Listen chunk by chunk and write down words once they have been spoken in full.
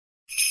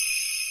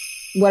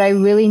What I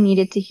really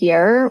needed to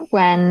hear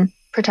when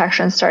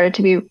protections started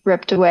to be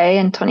ripped away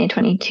in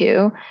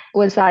 2022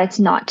 was that it's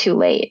not too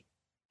late.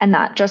 And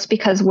that just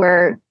because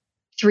we're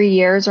 3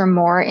 years or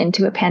more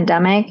into a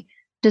pandemic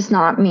does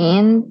not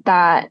mean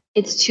that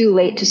it's too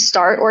late to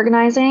start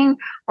organizing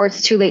or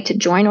it's too late to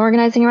join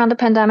organizing around the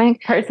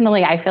pandemic.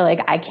 Personally, I feel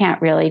like I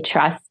can't really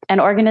trust an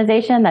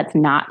organization that's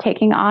not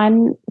taking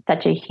on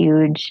such a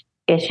huge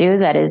issue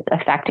that is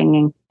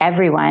affecting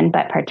everyone,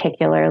 but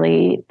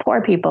particularly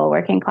poor people,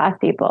 working class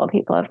people,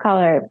 people of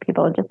color,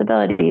 people with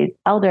disabilities,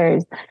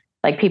 elders,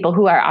 like people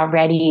who are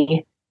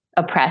already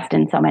oppressed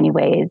in so many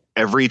ways.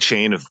 Every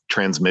chain of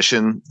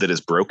transmission that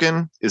is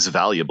broken is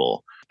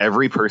valuable.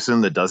 Every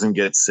person that doesn't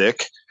get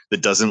sick,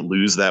 that doesn't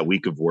lose that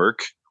week of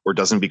work, or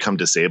doesn't become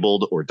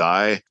disabled or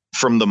die,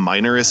 from the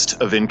minorest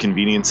of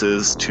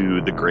inconveniences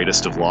to the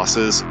greatest of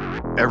losses,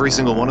 every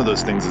single one of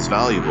those things is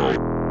valuable.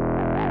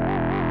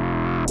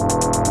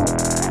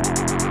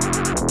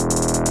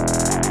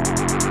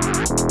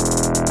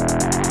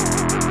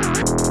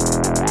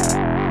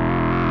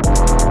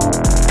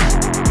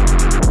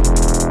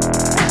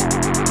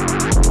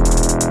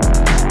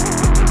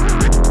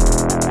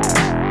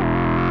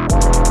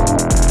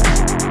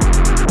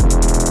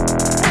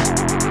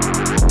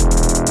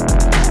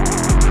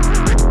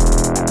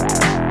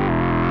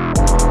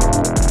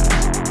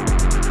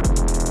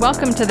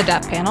 Welcome to the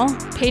Death Panel.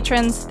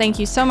 Patrons, thank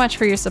you so much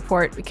for your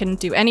support. We couldn't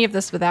do any of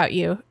this without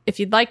you. If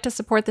you'd like to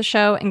support the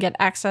show and get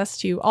access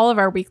to all of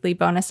our weekly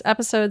bonus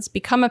episodes,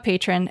 become a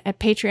patron at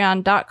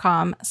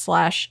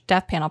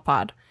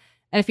patreon.com/deathpanelpod.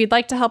 And if you'd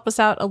like to help us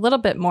out a little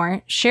bit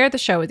more, share the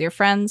show with your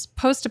friends,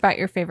 post about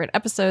your favorite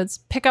episodes,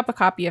 pick up a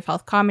copy of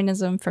Health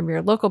Communism from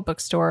your local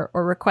bookstore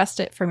or request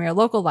it from your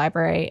local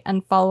library,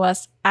 and follow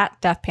us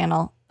at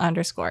deathpanel_.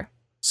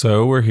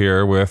 So we're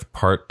here with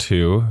part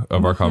 2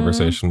 of our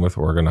conversation with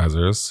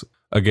organizers.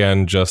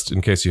 Again, just in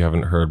case you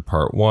haven't heard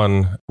part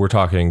 1, we're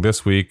talking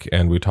this week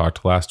and we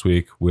talked last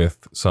week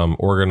with some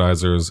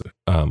organizers,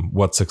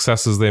 what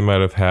successes they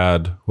might have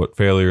had, what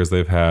failures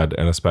they've had,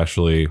 and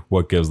especially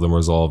what gives them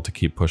resolve to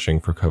keep pushing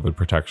for COVID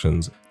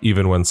protections,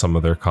 even when some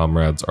of their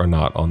comrades are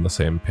not on the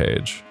same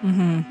page.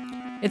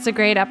 It's a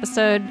great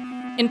episode.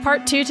 In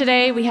part 2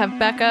 today, we have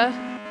Becca,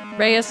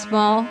 Rhea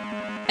Small,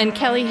 and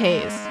Kelly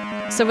Hayes.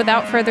 So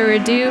without further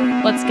ado,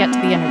 let's get to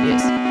the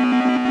interviews.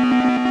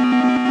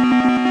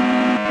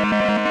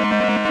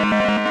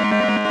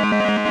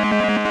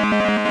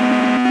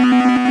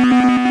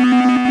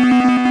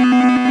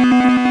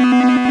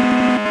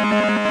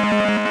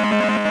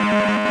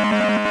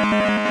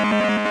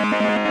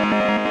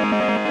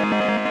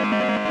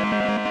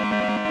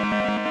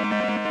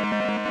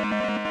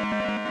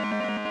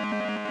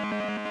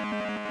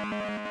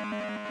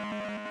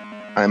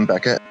 I'm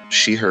Becca,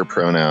 she, her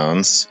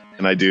pronouns,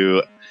 and I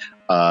do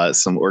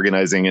some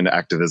organizing and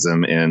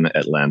activism in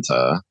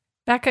Atlanta.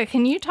 Becca,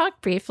 can you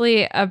talk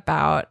briefly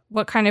about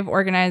what kind of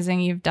organizing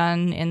you've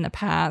done in the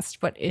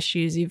past, what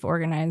issues you've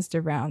organized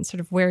around, sort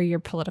of where your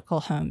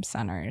political home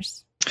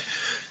centers?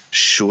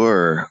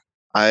 Sure.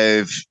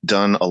 I've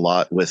done a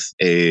lot with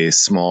a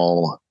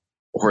small,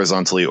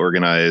 horizontally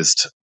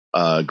organized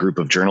group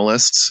of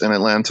journalists in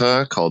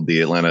Atlanta called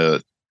the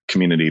Atlanta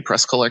Community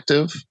Press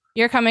Collective.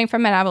 You're coming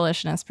from an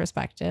abolitionist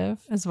perspective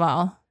as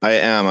well. I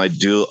am. I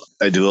do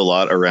a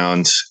lot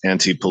around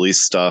anti-police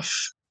stuff,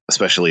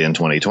 especially in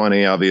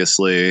 2020,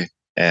 obviously.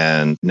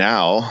 And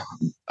now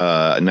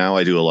I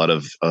do a lot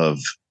of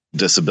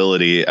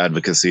disability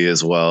advocacy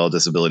as well,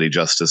 disability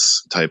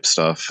justice type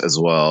stuff as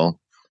well,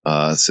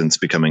 since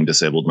becoming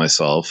disabled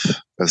myself. I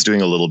was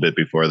doing a little bit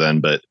before then,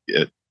 but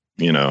it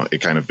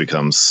kind of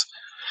becomes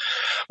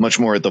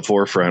much more at the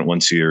forefront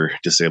once you're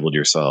disabled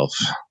yourself.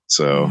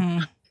 So.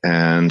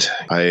 And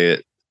I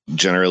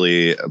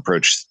generally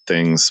approach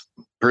things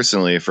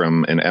personally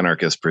from an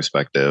anarchist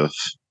perspective.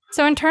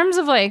 So in terms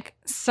of like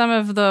some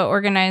of the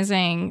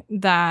organizing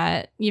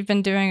that you've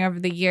been doing over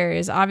the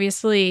years,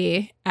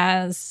 obviously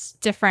as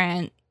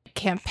different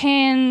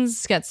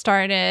campaigns get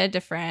started,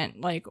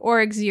 different like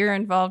orgs you're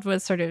involved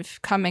with sort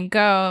of come and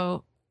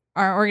go,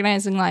 our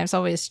organizing lives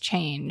always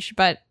change.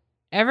 But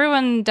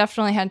everyone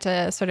definitely had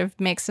to sort of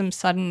make some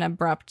sudden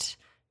abrupt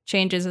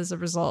changes as a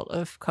result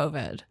of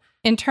COVID.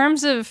 In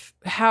terms of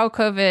how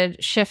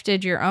COVID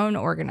shifted your own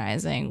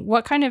organizing,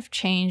 what kind of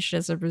changed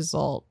as a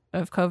result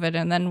of COVID?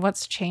 And then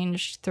what's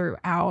changed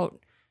throughout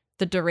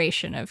the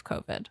duration of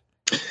COVID?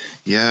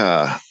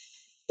 Yeah.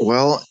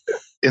 Well,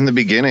 in the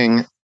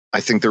beginning, I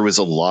think there was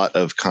a lot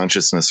of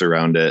consciousness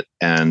around it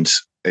and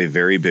a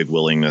very big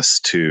willingness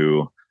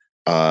to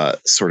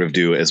sort of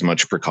do as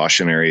much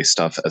precautionary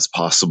stuff as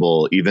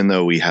possible, even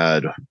though we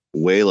had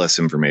way less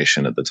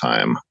information at the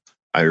time.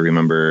 I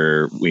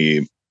remember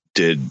we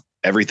did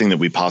everything that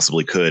we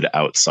possibly could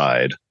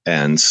outside,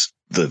 and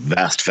the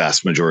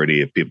vast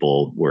majority of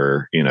people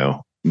were,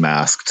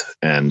 masked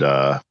and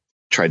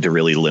tried to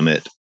really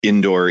limit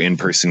indoor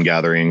in-person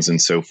gatherings and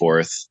so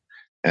forth.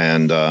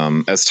 And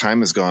as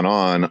time has gone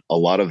on, a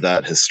lot of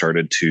that has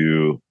started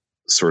to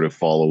sort of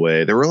fall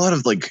away. There were a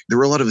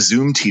lot of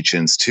Zoom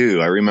teach-ins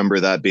too. I remember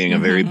that being a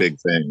very big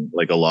thing.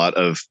 Like a lot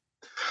of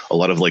a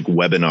lot of like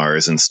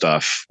webinars and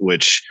stuff,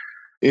 which,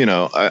 you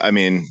know, I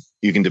mean,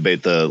 you can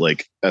debate the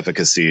like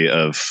efficacy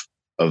of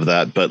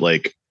that, but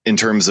like in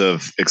terms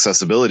of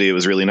accessibility, it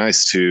was really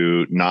nice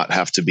to not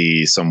have to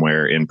be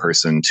somewhere in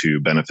person to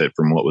benefit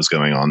from what was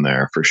going on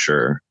there, for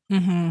sure.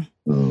 And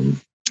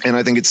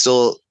I think it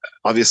still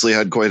obviously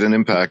had quite an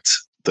impact.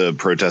 The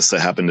protests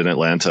that happened in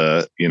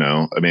Atlanta, you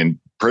know, I mean,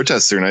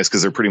 protests are nice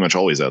because they're pretty much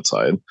always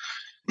outside.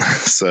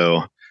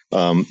 So,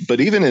 but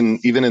even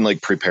in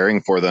like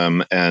preparing for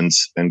them and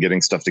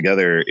getting stuff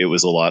together, it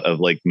was a lot of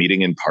like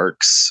meeting in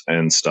parks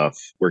and stuff,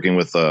 working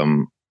with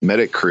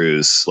medic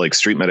crews, like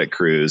street medic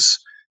crews.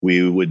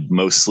 We would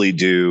mostly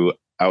do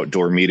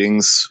outdoor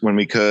meetings when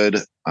we could.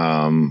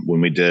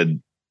 When we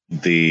did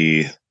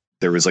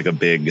there was like a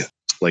big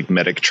like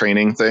medic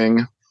training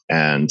thing,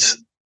 and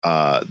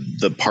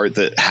the part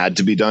that had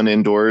to be done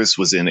indoors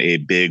was in a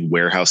big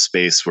warehouse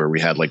space where we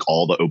had like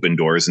all the open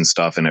doors and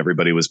stuff, and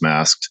everybody was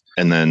masked.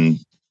 And then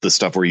the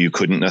stuff where you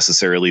couldn't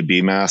necessarily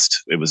be masked,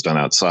 it was done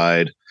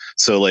outside.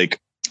 So like,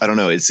 I don't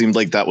know, it seemed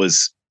like that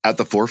was at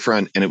the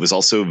forefront, and it was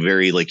also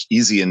very like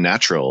easy and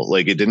natural.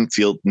 Like it didn't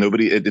feel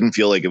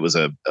like it was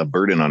a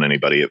burden on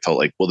anybody. It felt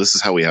like, well, this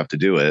is how we have to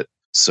do it.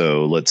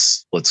 So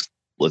let's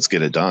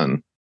get it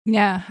done.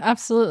 Yeah,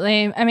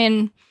 absolutely. I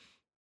mean,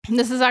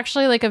 this is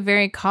actually like a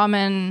very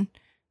common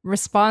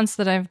response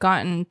that I've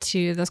gotten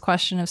to this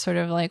question of sort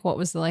of like, what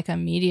was the like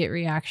immediate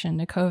reaction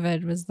to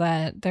COVID, was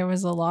that there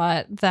was a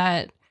lot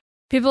that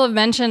people have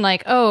mentioned,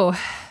 like, oh,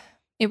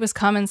 it was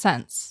common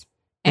sense.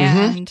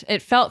 And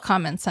it felt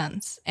common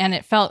sense. And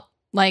it felt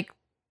like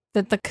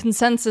that the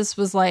consensus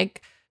was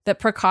like that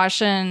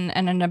precaution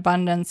and an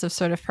abundance of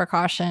sort of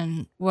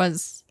precaution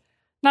was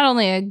not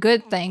only a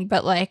good thing,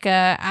 but like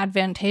a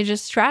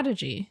advantageous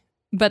strategy.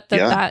 But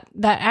that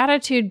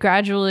attitude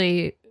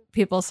gradually,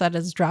 people said,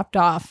 has dropped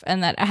off.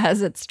 And that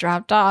as it's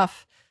dropped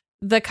off,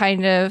 the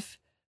kind of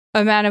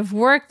amount of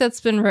work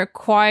that's been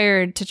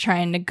required to try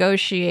and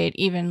negotiate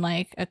even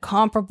like a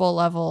comparable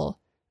level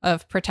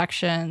of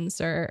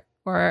protections or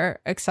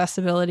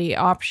accessibility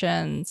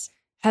options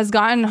has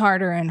gotten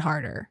harder and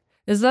harder.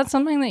 Is that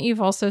something that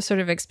you've also sort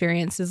of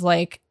experienced? Is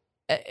like,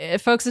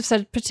 folks have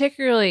said,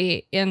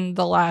 particularly in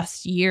the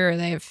last year,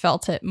 they've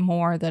felt it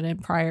more than in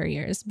prior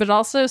years. But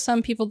also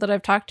some people that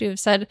I've talked to have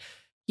said,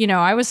 you know,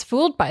 I was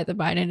fooled by the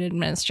Biden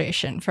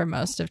administration for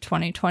most of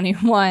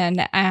 2021.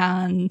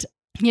 And,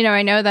 you know,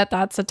 I know that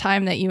that's a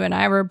time that you and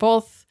I were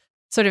both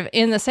sort of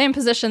in the same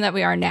position that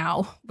we are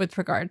now with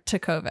regard to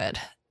COVID.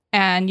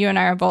 And you and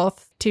I are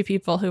both two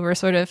people who were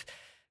sort of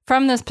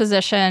from this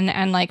position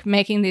and like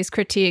making these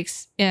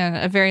critiques in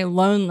a very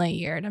lonely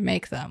year to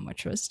make them,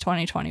 which was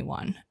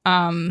 2021.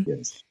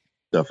 Yes,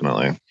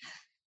 definitely.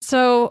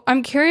 So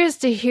I'm curious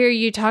to hear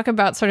you talk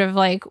about sort of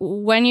like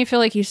when you feel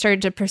like you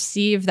started to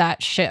perceive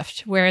that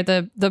shift where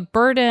the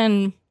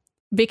burden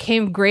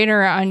became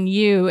greater on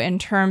you in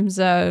terms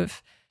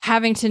of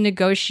having to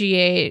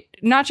negotiate,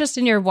 not just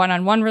in your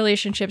one-on-one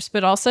relationships,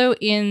 but also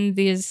in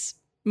these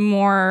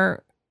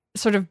more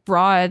sort of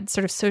broad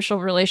sort of social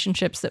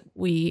relationships that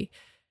we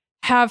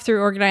have through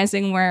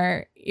organizing,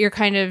 where you're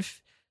kind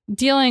of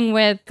dealing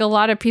with a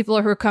lot of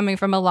people who are coming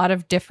from a lot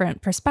of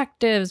different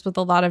perspectives with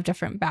a lot of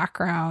different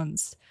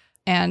backgrounds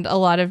and a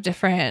lot of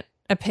different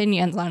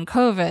opinions on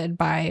COVID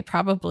by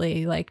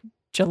probably like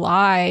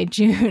July,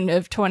 June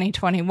of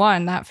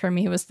 2021. That for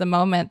me was the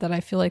moment that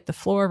I feel like the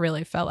floor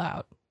really fell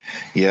out.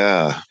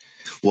 Yeah.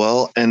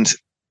 Well, and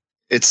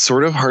it's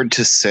sort of hard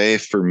to say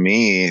for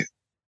me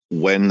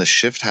when the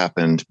shift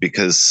happened,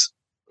 because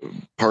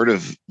part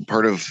of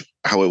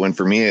how it went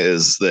for me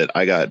is that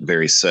I got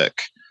very sick.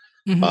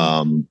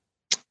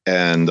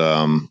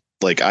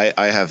 Like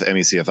I have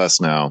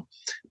ME/CFS now,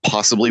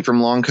 possibly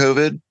from long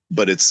COVID,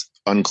 but it's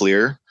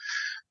unclear.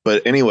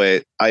 But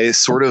anyway, I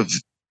sort of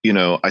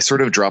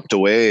dropped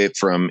away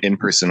from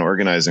in-person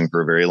organizing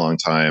for a very long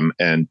time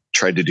and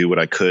tried to do what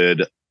I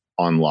could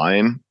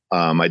online.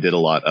 I did a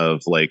lot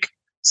of like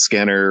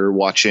scanner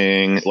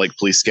watching, like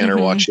police scanner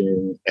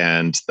watching.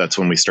 And that's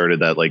when we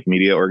started that like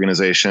media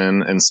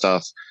organization and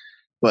stuff.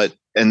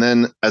 And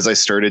then as I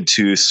started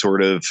to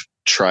sort of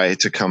try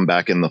to come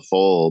back in the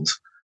fold,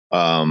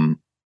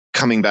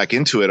 coming back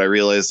into it, I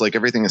realized like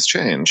everything has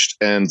changed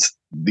and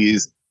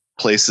these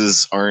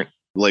places aren't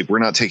like, we're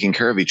not taking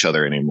care of each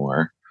other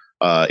anymore,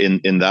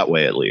 in that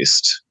way, at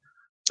least.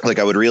 Like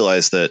I would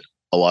realize that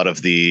a lot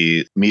of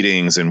the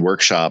meetings and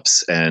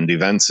workshops and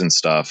events and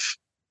stuff,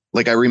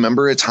 like I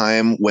remember a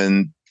time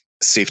when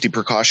safety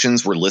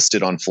precautions were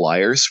listed on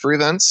flyers for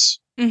events.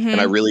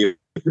 And I really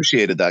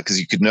appreciated that because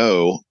you could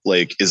know,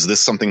 like, is this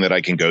something that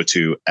I can go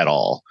to at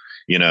all?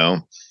 You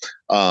know?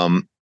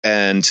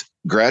 And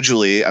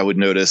gradually I would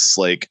notice,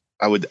 like,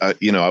 I would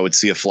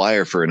see a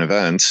flyer for an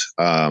event.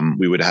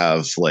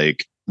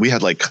 We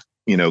had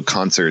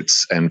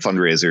concerts and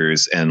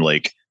fundraisers and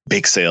like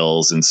bake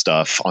sales and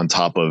stuff on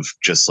top of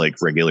just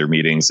like regular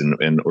meetings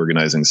and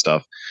organizing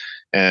stuff.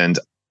 And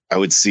I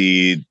would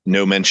see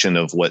no mention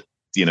of what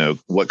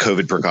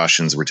COVID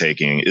precautions we're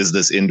taking. Is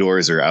this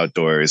indoors or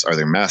outdoors? Are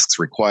there masks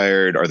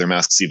required? Are there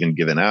masks even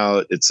given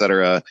out, et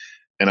cetera?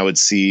 and I would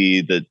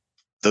see that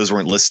those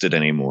weren't listed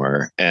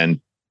anymore.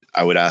 And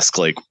I would ask,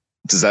 like,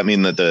 does that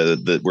mean that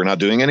that we're not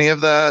doing any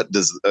of that?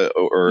 Does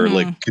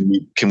like,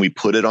 can we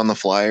put it on the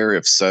flyer?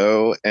 If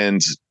so,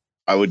 and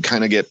I would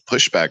kind of get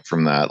pushback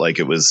from that. Like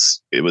it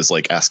was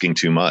like asking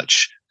too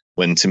much,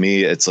 when to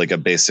me, it's like a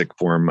basic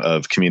form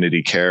of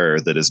community care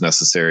that is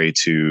necessary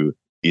to,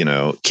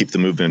 keep the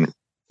movement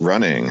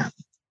running.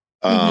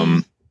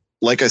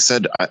 Like I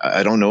said,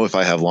 I don't know if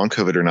I have long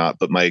COVID or not,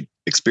 but my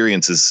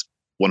experience is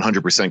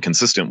 100%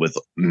 consistent with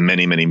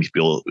many, many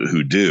people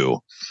who do.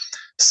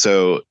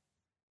 So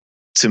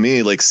to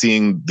me, like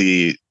seeing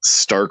the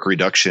stark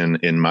reduction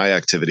in my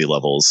activity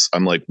levels,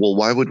 I'm like, well,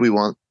 why would we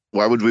want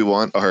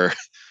our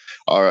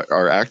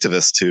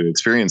activists to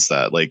experience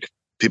that? Like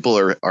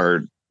people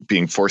are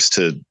being forced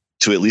to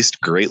at least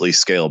greatly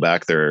scale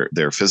back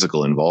their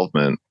physical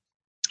involvement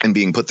and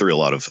being put through a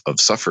lot of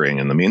suffering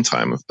in the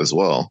meantime as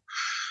well.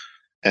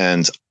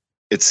 And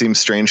it seems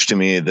strange to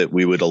me that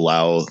we would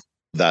allow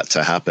that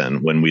to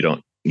happen when we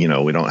don't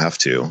have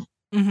to.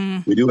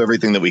 We do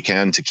everything that we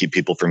can to keep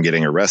people from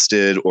getting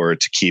arrested or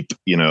to keep,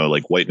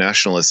 like white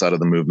nationalists out of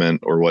the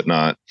movement or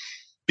whatnot,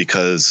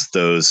 because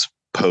those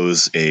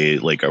pose a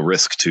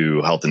risk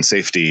to health and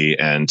safety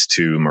and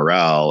to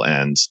morale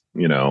and,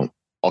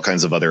 all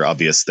kinds of other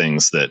obvious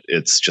things that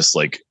it's just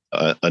like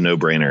a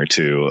no-brainer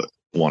to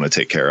want to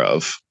take care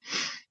of.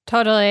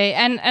 Totally.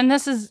 And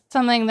this is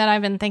something that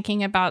I've been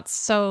thinking about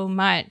so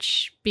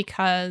much,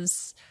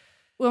 because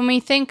when we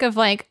think of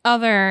like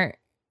other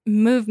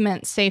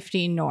movement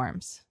safety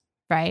norms,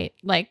 right?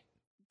 Like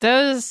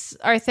those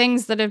are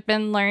things that have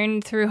been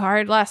learned through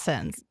hard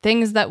lessons,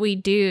 things that we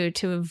do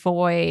to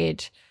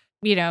avoid,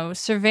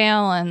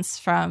 surveillance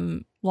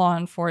from law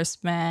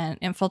enforcement,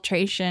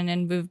 infiltration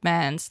in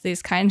movements,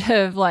 these kind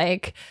of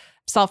like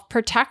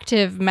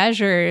self-protective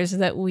measures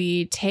that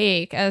we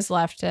take as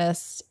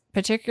leftists,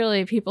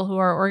 particularly people who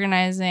are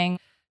organizing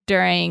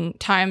during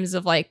times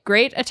of like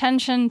great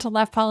attention to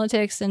left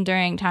politics and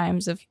during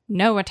times of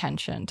no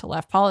attention to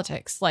left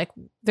politics. Like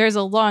there's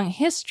a long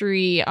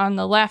history on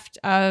the left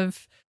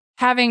of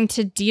having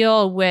to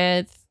deal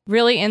with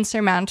really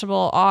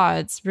insurmountable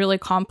odds, really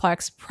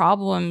complex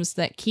problems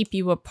that keep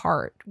you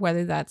apart,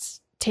 whether that's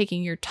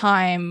taking your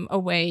time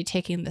away,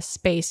 taking the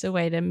space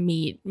away to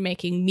meet,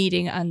 making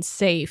meeting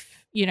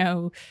unsafe.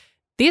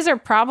 These are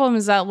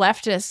problems that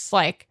leftists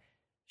like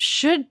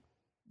should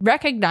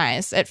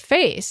recognize at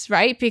face,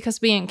 right?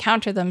 Because we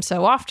encounter them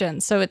so often.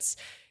 So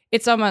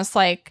it's almost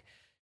like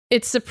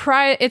it's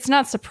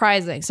not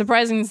surprising.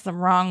 Surprising is the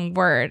wrong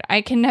word.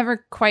 I can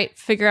never quite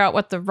figure out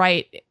what the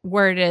right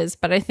word is,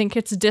 but I think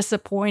it's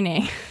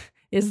disappointing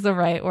is the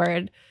right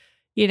word.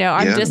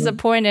 I'm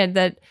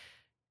disappointed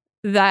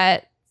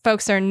that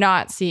folks are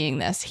not seeing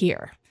this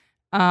here.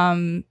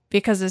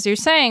 Because as you're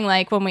saying,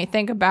 like when we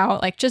think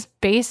about like just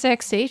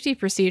basic safety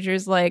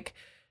procedures, like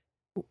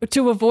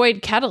to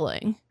avoid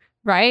kettling,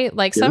 right?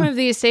 Like some of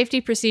these safety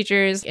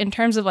procedures in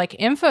terms of like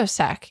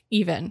InfoSec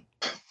even.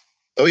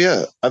 Oh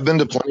yeah. I've been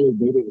to plenty of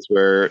meetings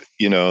where,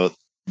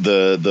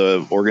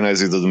 the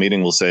organizers of the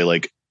meeting will say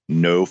like,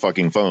 no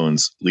fucking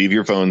phones, leave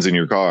your phones in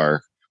your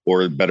car,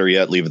 or better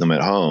yet, leave them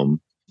at home.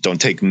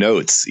 Don't take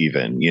notes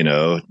even,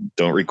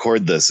 don't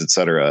record this,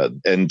 etc.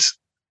 And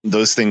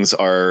those things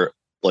are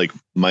like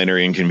minor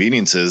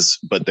inconveniences,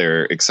 but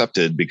they're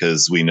accepted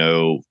because we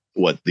know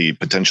what the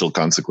potential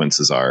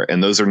consequences are.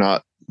 And those are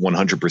not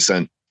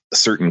 100%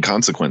 certain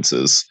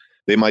consequences.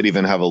 They might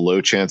even have a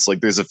low chance. Like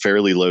there's a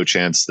fairly low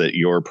chance that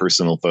your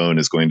personal phone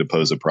is going to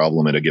pose a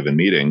problem at a given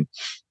meeting.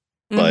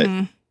 But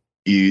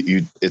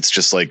it's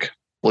just like,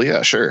 well,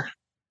 yeah, sure.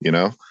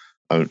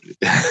 I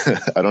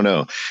don't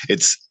know.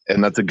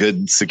 And that's a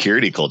good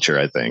security culture,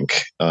 I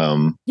think.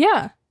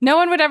 Yeah. No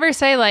one would ever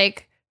say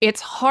like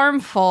it's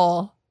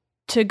harmful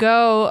to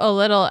go a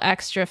little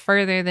extra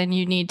further than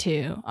you need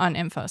to on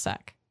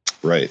InfoSec.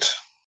 Right.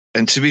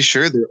 And to be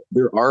sure,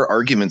 there are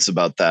arguments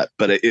about that,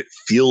 but it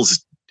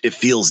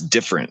feels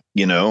different,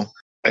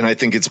 And I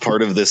think it's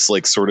part of this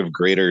like sort of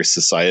greater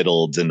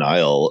societal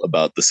denial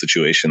about the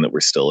situation that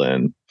we're still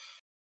in.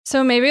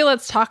 So maybe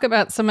let's talk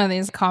about some of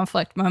these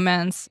conflict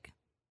moments.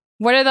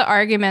 What are the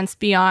arguments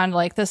beyond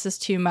like this is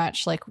too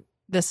much, like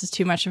this is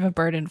too much of a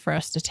burden for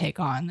us to take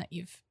on that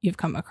you've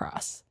come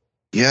across?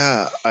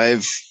 Yeah,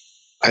 I've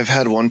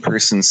had one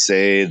person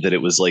say that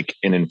it was like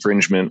an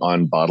infringement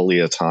on bodily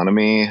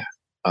autonomy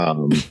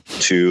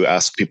to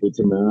ask people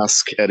to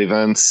mask at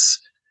events.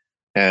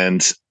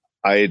 And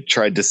I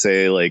tried to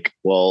say like,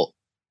 well,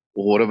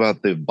 what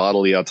about the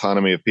bodily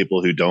autonomy of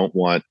people who don't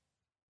want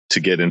to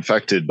get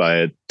infected by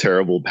a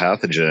terrible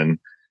pathogen?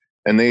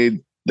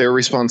 And their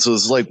response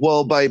was like,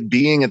 well, by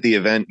being at the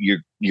event,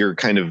 you're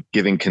kind of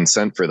giving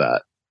consent for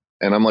that.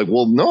 And I'm like,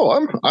 well, no,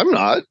 I'm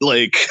not.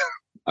 Like,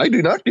 I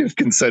do not give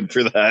consent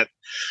for that.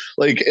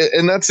 Like,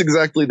 and that's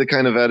exactly the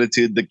kind of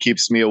attitude that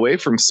keeps me away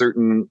from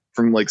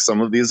like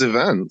some of these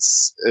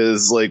events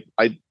is like,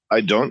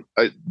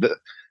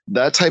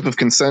 that type of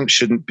consent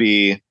shouldn't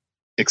be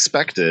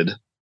expected,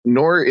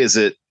 nor is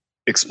it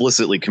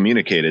explicitly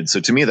communicated. So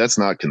to me, that's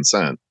not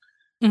consent.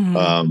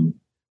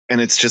 And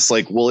it's just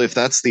like, well, if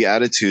that's the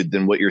attitude,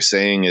 then what you're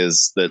saying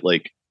is that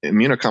like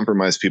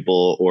immunocompromised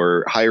people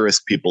or high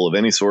risk people of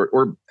any sort,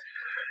 or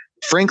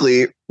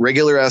frankly,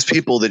 regular ass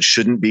people that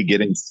shouldn't be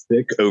getting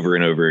sick over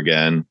and over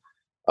again,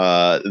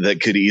 that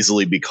could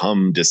easily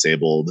become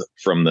disabled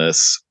from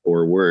this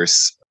or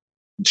worse,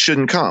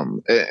 shouldn't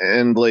come.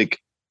 And like,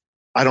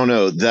 I don't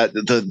know, that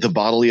the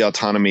bodily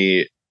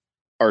autonomy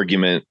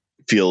argument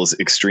feels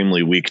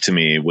extremely weak to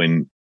me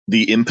when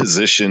the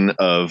imposition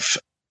of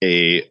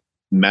a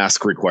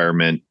mask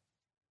requirement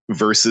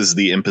versus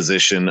the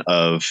imposition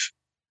of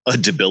a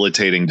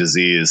debilitating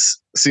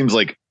disease seems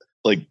like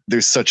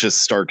there's such a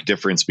stark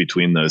difference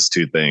between those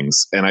two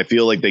things. And I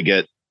feel like they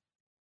get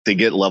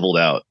leveled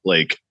out.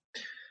 Like,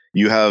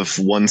 you have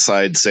one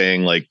side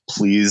saying like,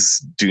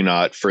 please do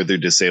not further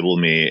disable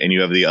me. And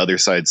you have the other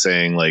side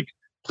saying like,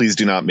 please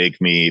do not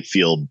make me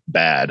feel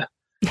bad.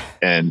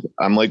 And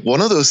I'm like,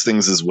 one of those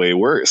things is way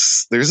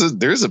worse.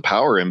 There's a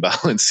power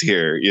imbalance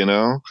here, you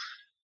know?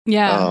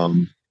 Yeah.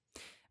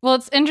 Well,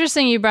 it's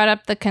interesting you brought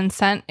up the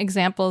consent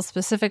example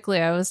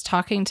specifically. I was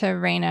talking to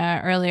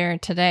Raina earlier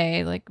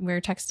today, like we were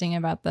texting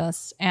about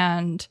this,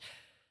 and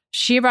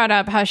she brought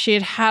up how she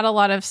had a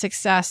lot of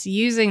success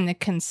using the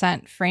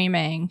consent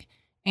framing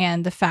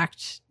and the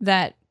fact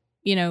that,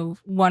 you know,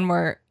 when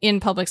we're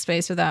in public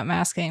space without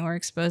masking, we're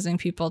exposing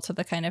people to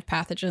the kind of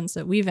pathogens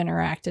that we've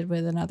interacted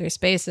with in other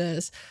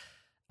spaces,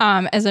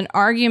 as an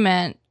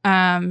argument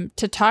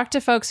to talk to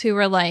folks who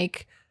were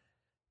like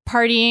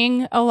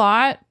partying a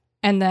lot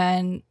and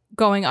then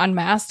going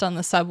unmasked on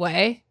the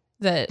subway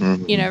that,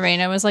 you know,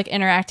 Raina was like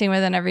interacting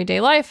with in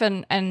everyday life.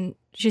 And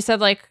she said,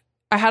 like,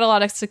 I had a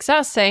lot of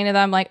success saying to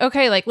them, like,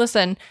 okay, like,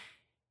 listen,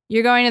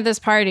 you're going to this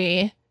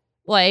party,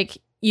 like,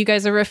 you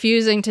guys are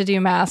refusing to do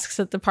masks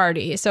at the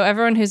party. So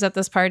everyone who's at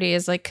this party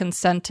is like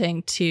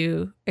consenting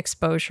to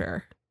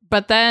exposure.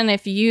 But then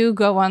if you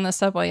go on the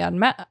subway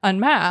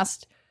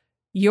unmasked,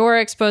 you're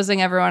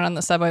exposing everyone on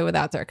the subway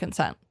without their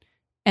consent.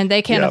 And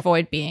they can't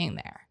avoid being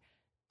there.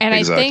 And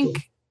exactly. I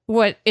think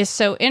what is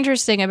so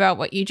interesting about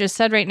what you just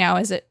said right now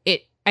is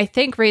it I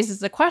think raises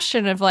the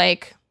question of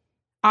like,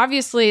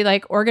 obviously,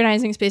 like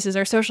organizing spaces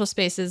are social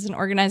spaces and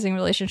organizing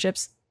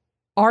relationships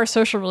are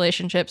social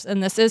relationships,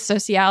 and this is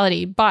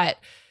sociality, but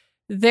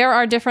there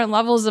are different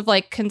levels of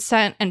like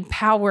consent and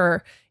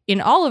power in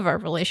all of our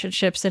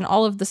relationships, in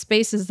all of the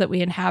spaces that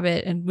we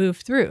inhabit and move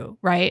through,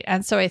 right?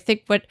 And so I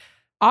think what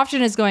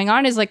often is going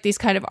on is like these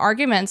kind of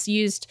arguments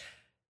used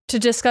to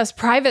discuss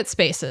private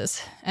spaces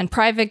and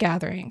private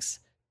gatherings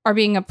are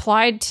being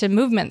applied to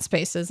movement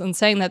spaces and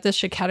saying that this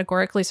should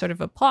categorically sort of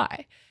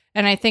apply.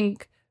 And I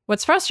think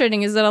what's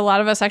frustrating is that a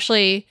lot of us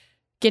actually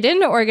get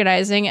into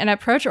organizing and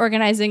approach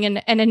organizing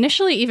and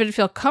initially even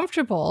feel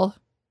comfortable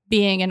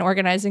being in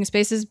organizing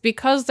spaces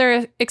because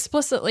they're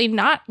explicitly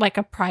not like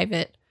a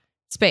private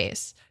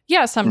space.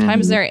 Yeah,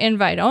 sometimes they're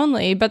invite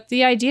only, but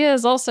the idea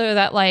is also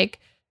that like,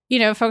 you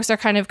know, folks are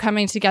kind of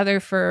coming together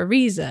for a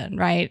reason,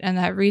 right? And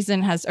that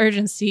reason has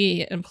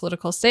urgency and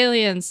political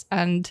salience.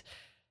 And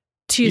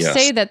to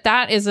say that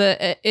that is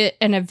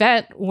an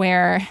event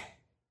where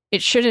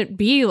it shouldn't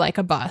be like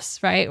a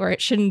bus, right? Or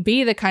it shouldn't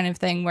be the kind of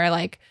thing where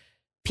like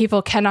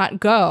people cannot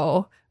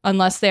go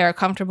unless they are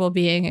comfortable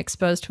being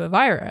exposed to a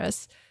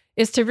virus,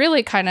 is to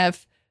really kind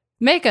of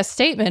make a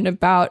statement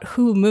about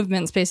who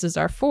movement spaces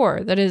are for.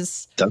 That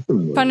is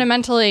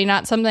fundamentally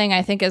not something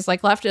I think as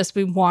like leftists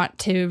we want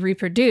to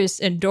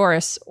reproduce,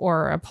 endorse,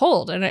 or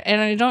uphold. And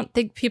I don't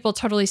think people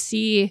totally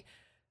see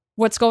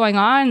what's going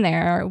on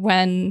there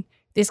when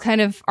these kind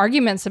of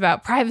arguments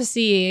about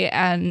privacy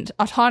and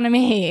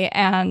autonomy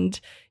and,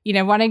 you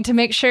know, wanting to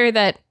make sure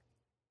that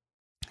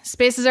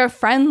spaces are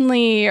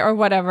friendly or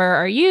whatever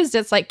are used.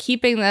 It's like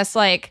keeping this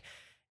like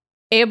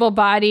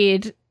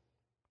able-bodied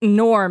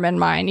norm in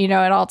mind, you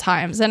know, at all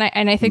times. And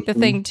I think the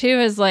thing too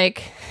is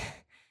like,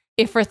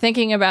 if we're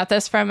thinking about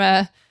this from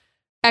a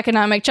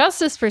economic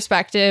justice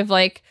perspective,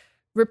 like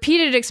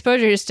repeated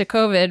exposures to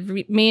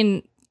COVID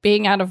mean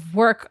being out of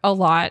work a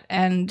lot.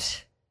 And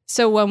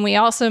so when we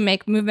also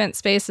make movement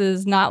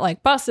spaces not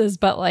like buses,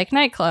 but like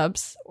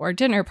nightclubs or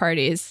dinner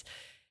parties,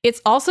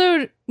 it's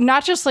also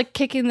not just like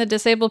kicking the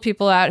disabled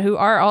people out who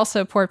are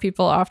also poor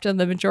people. Often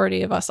the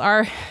majority of us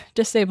are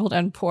disabled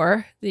and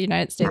poor. The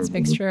United States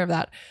makes sure of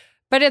that.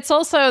 But it's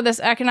also this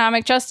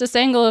economic justice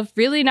angle of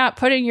really not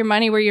putting your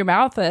money where your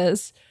mouth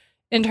is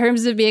in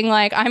terms of being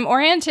like, I'm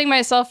orienting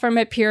myself from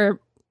a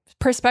pure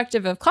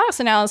perspective of class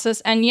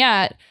analysis. And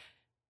yet,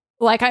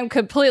 like, I'm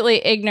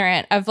completely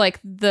ignorant of like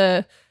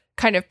the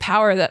kind of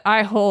power that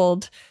I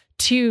hold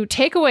to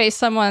take away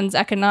someone's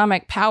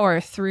economic power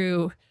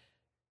through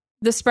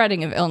the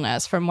spreading of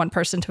illness from one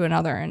person to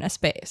another in a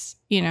space,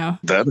 you know?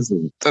 That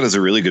is a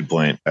really good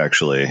point,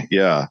 actually.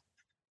 Yeah.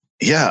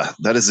 Yeah,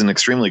 that is an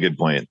extremely good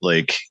point.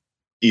 Like,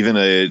 even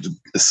a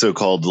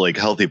so-called like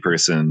healthy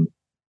person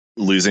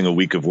losing a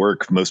week of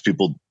work, most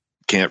people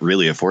can't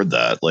really afford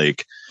that.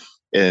 Like,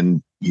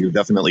 and you're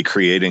definitely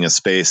creating a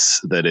space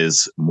that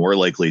is more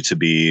likely to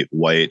be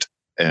white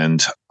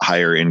and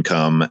higher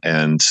income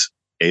and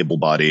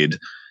able-bodied.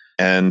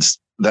 And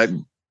that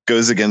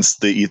goes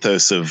against the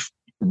ethos of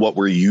what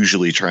we're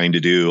usually trying to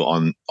do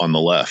on the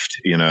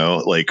left,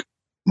 like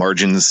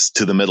margins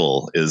to the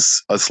middle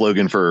is a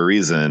slogan for a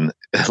reason.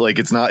 Like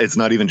it's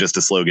not even just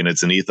a slogan,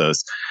 it's an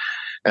ethos.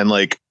 And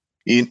like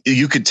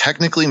you could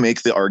technically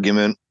make the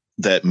argument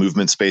that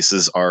movement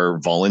spaces are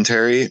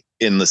voluntary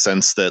in the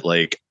sense that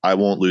like I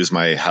won't lose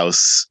my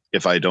house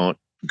if I don't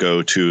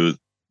go to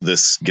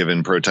this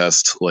given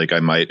protest, like I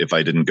might if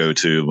I didn't go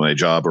to my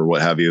job or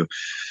what have you.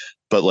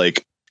 But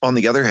like on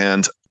the other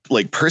hand,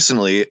 like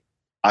personally,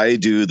 I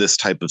do this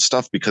type of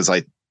stuff because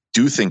I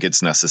do think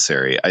it's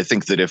necessary. I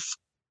think that if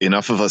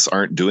enough of us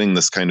aren't doing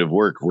this kind of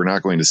work, we're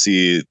not going to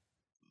see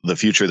the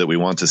future that we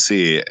want to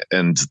see.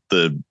 And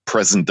the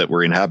present that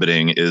we're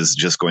inhabiting is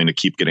just going to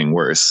keep getting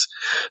worse.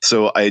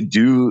 So I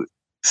do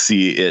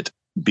see it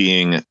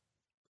being,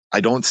 I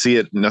don't see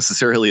it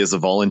necessarily as a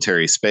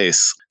voluntary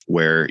space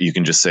where you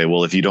can just say,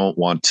 well, if you don't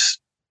want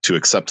to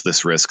accept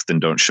this risk, then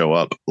don't show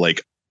up.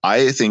 Like,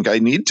 I think I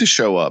need to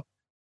show up.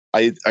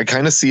 I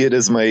kind of see it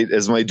as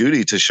my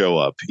duty to show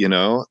up,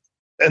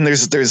 And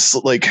there's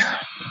like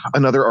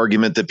another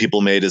argument that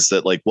people made is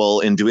that like, well,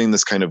 in doing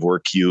this kind of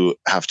work, you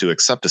have to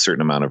accept a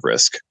certain amount of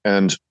risk.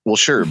 And well,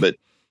 sure, but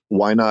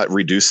why not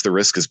reduce the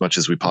risk as much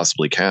as we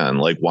possibly can?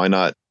 Like, why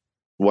not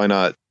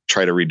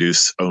try to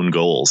reduce own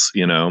goals,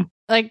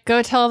 Like,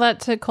 go tell that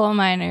to coal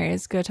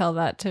miners, go tell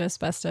that to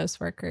asbestos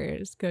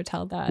workers, go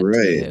tell that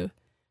to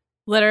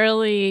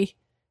literally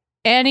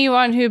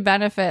anyone who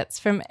benefits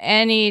from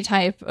any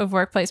type of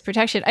workplace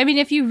protection. I mean,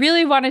 if you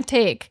really want to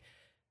take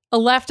a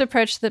left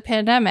approach to the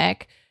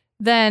pandemic,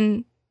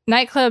 then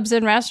nightclubs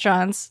and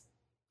restaurants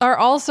are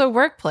also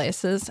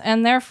workplaces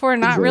and therefore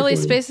not really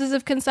spaces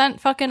of consent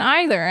fucking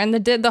either. And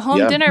the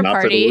home dinner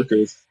party,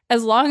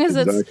 as long as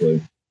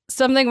it's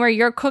something where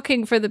you're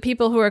cooking for the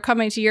people who are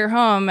coming to your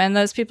home and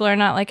those people are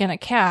not like in a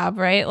cab,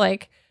 right?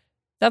 Like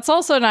that's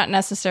also not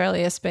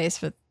necessarily a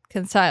space with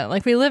consent.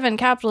 Like we live in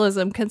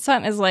capitalism.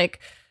 Consent is like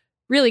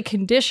really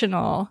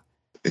conditional.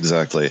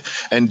 Exactly.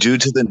 And due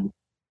to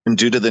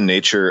the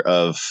nature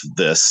of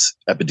this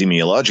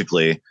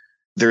epidemiologically,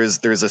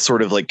 there's a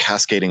sort of like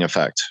cascading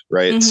effect,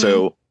 right? Mm-hmm.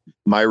 So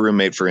my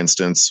roommate, for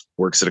instance,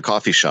 works at a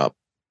coffee shop.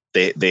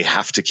 They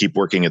have to keep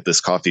working at this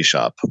coffee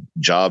shop.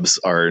 Jobs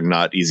are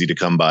not easy to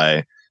come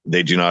by.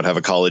 They do not have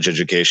a college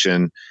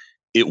education.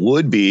 It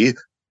would be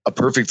a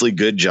perfectly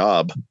good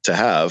job to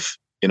have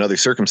in other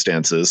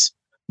circumstances,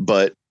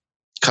 but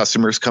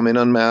customers come in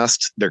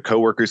unmasked, their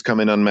coworkers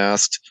come in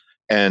unmasked,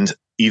 and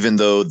even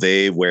though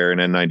they wear an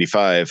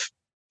N95,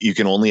 you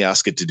can only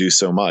ask it to do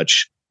so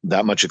much.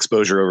 That much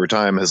exposure over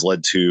time has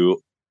led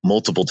to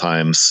multiple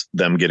times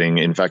them getting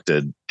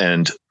infected.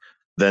 And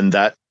then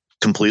that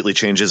completely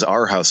changes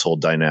our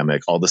household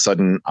dynamic. All of a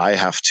sudden, I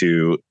have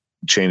to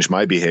change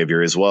my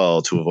behavior as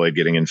well to avoid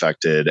getting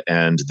infected.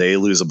 And they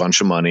lose a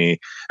bunch of money.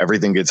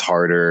 Everything gets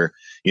harder.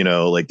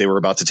 Like they were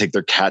about to take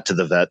their cat to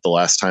the vet the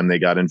last time they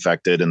got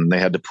infected and they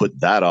had to put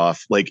that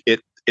off. Like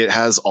it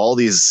has all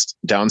these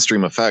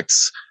downstream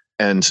effects.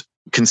 And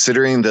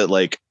considering that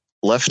like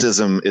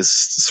leftism is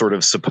sort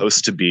of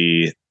supposed to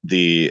be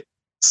the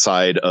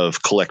side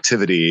of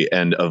collectivity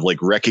and of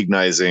like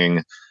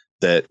recognizing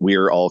that we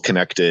are all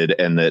connected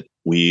and that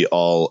we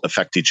all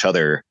affect each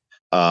other.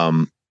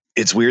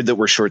 It's weird that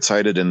we're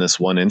short-sighted in this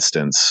one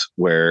instance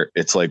where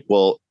it's like,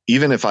 well,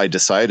 even if I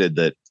decided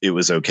that it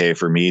was okay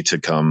for me to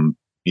come,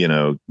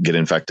 get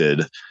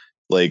infected,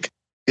 like,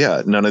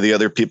 yeah, none of the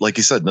other people, like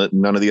you said,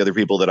 none of the other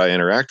people that I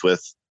interact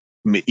with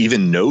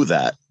even know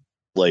that.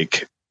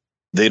 Like,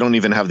 they don't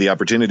even have the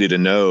opportunity to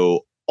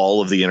know all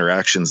of the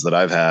interactions that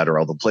I've had or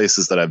all the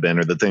places that I've been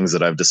or the things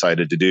that I've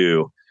decided to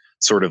do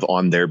sort of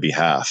on their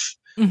behalf.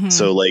 Mm-hmm.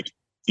 So like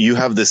you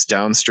have this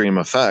downstream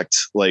effect,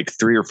 like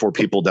 3 or 4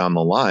 people down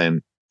the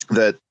line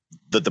that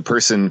the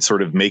person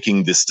sort of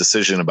making this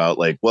decision about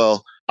like,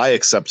 well, I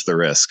accept the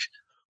risk.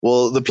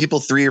 Well, the people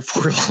 3 or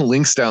 4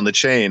 links down the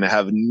chain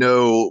have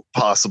no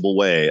possible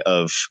way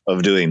of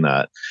doing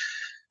that.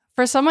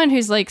 For someone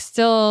who's like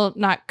still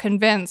not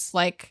convinced,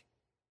 like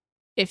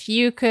if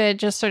you could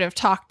just sort of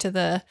talk to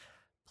the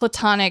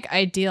platonic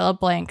ideal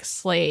blank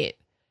slate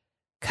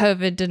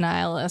COVID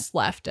denialist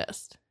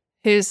leftist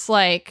who's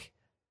like,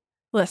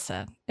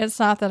 listen, it's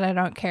not that I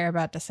don't care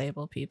about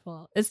disabled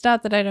people. It's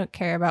not that I don't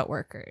care about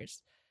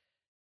workers.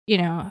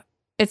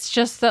 It's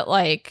just that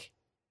like,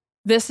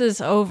 this is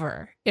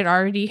over. It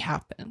already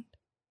happened.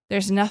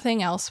 There's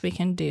nothing else we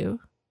can do.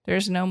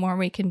 There's no more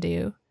we can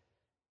do.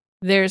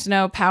 There's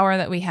no power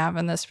that we have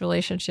in this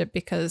relationship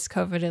because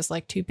COVID is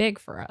like too big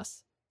for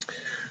us.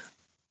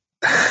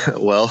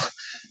 Well,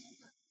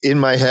 in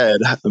my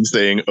head, I'm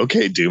saying,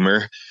 okay,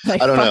 Doomer.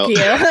 Like, I don't know.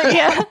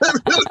 Yeah.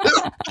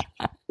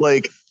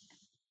 Like,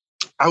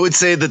 I would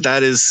say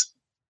that is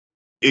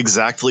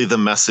exactly the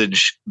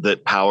message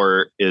that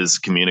power is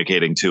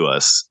communicating to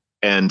us.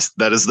 And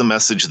that is the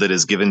message that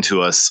is given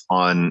to us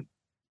on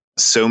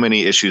so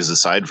many issues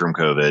aside from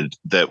COVID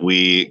that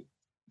we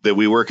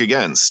work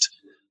against.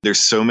 There's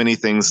so many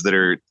things that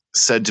are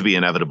said to be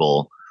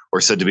inevitable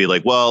or said to be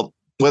like, well,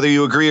 whether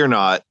you agree or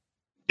not,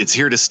 it's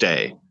here to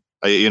stay.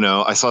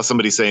 I saw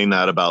somebody saying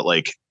that about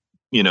like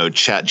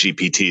Chat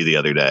GPT the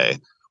other day.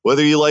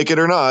 Whether you like it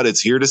or not,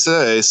 it's here to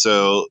stay.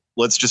 So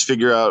let's just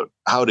figure out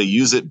how to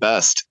use it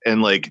best.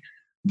 And like,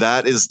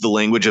 that is the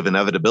language of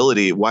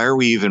inevitability. Why are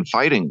we even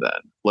fighting then?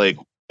 Like,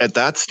 at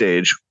that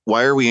stage,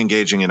 why are we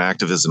engaging in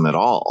activism at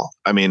all?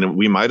 I mean,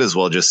 we might as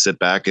well just sit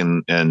back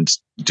and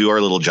do our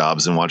little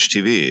jobs and watch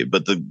TV.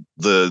 But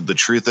the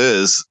truth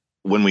is,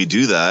 when we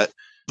do that,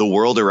 the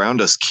world around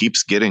us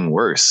keeps getting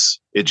worse.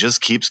 It just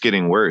keeps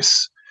getting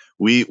worse.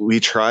 We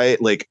try,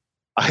 like,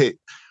 I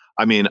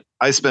mean,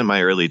 I spent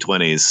my early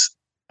 20s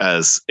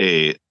as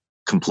a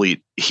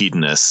complete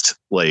hedonist,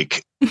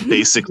 like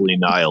basically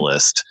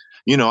nihilist.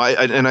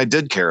 I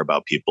did care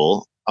about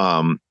people.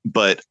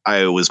 But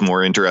I was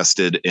more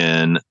interested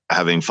in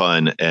having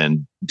fun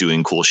and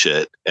doing cool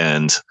shit.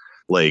 And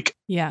like,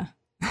 yeah,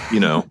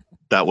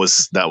 that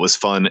was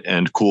fun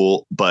and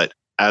cool. But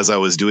as I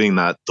was doing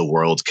that, the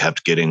world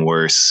kept getting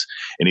worse.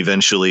 And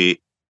eventually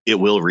it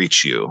will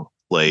reach you.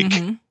 Like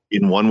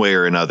in one way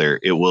or another,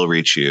 it will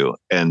reach you.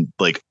 And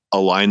like a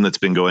line that's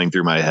been going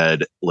through my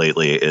head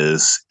lately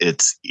is,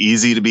 it's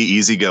easy to be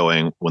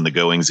easygoing when the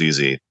going's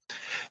easy.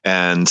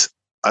 And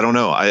I don't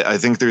know. I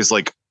think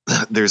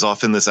there's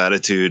often this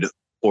attitude,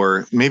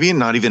 or maybe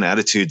not even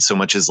attitude so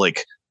much as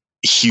like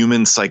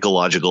human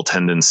psychological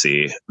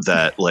tendency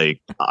that like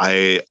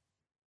I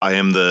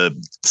am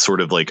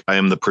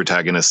the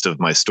protagonist of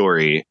my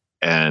story,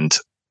 and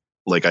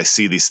like I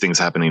see these things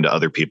happening to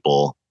other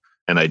people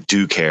and I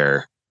do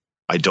care.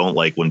 I don't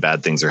like when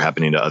bad things are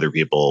happening to other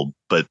people,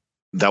 but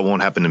that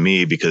won't happen to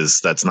me because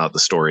that's not the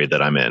story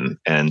that I'm in.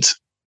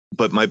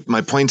 But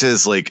my point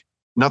is, like,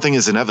 nothing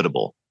is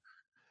inevitable.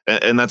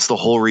 And that's the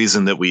whole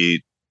reason that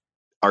we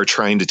are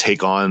trying to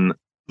take on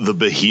the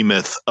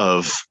behemoth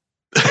of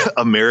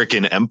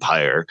American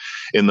empire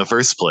in the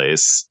first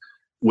place,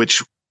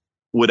 which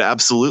would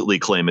absolutely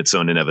claim its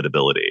own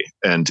inevitability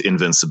and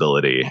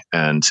invincibility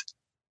and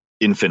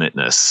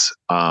infiniteness.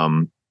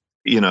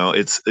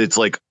 It's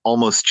like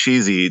almost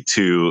cheesy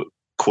to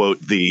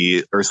quote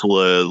the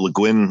Ursula Le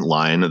Guin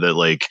line that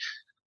like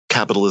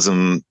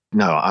capitalism,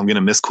 no, I'm going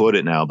to misquote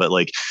it now, but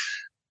like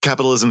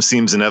capitalism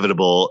seems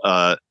inevitable.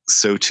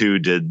 So too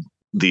did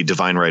the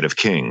divine right of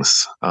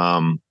kings.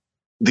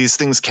 These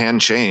things can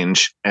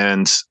change,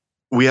 and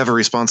we have a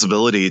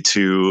responsibility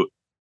to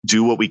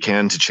do what we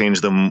can to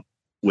change them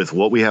with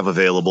what we have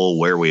available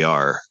where we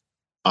are.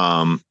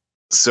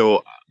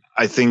 So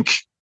I think,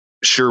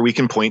 sure, we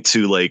can point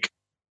to like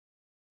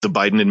the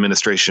Biden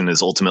administration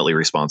is ultimately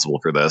responsible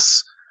for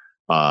this.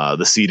 The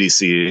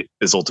CDC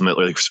is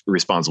ultimately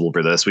responsible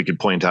for this. We could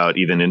point out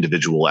even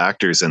individual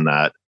actors in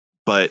that,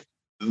 but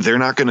they're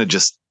not going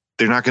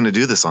to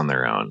do this on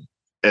their own.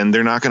 And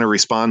they're not going to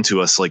respond to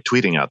us like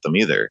tweeting at them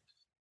either.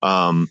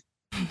 And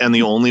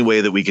the only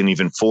way that we can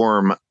even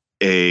form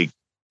a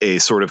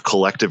sort of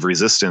collective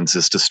resistance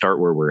is to start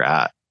where we're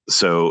at.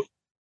 So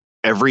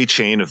every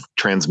chain of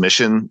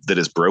transmission that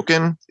is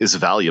broken is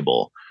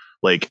valuable.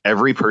 Like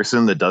every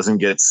person that doesn't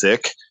get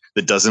sick,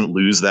 that doesn't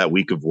lose that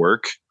week of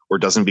work or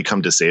doesn't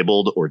become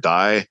disabled or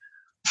die,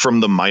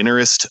 from the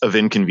minorest of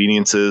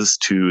inconveniences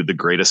to the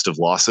greatest of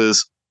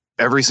losses,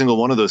 every single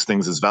one of those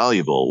things is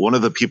valuable. One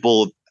of the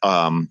people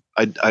I've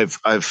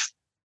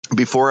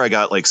before I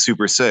got like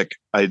super sick,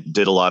 I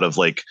did a lot of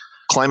like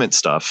climate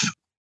stuff,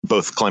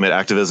 both climate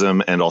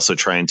activism and also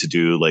trying to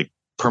do like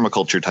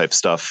permaculture type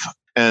stuff.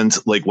 And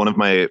like one of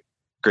my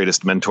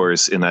greatest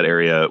mentors in that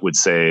area would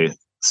say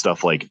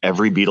stuff like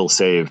every beetle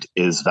saved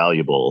is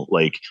valuable.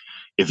 Like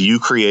if you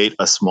create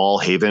a small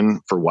haven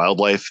for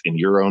wildlife in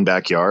your own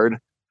backyard,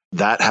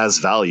 that has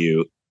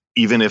value,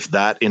 even if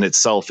that in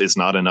itself is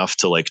not enough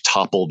to like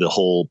topple the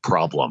whole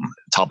problem,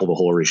 topple the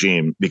whole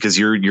regime, because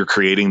you're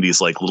creating these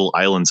like little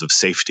islands of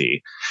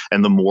safety.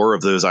 And the more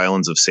of those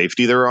islands of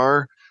safety there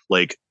are,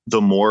 like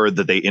the more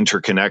that they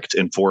interconnect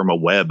and form a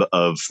web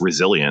of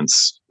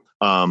resilience.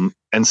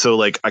 And so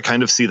like, I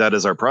kind of see that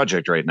as our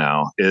project right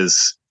now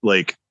is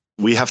like,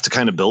 we have to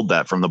kind of build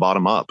that from the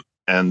bottom up.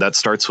 And that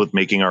starts with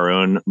making our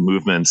own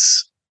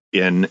movements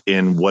in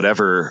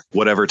whatever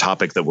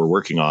topic that we're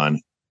working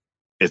on.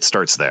 It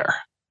starts there.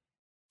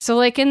 So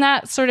like in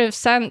that sort of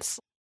sense,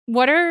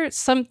 what are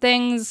some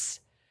things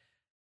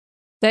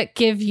that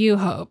give you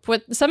hope?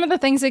 What some of the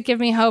things that give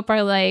me hope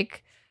are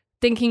like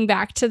thinking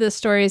back to the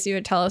stories you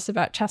would tell us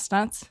about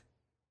chestnuts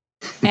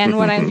and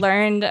what I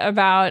learned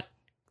about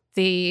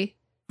the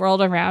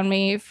world around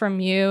me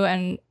from you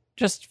and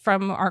just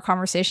from our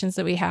conversations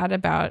that we had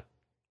about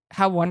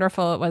how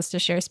wonderful it was to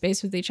share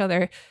space with each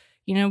other.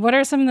 You know, what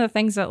are some of the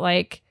things that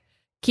like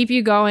keep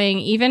you going,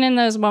 even in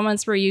those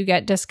moments where you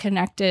get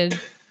disconnected?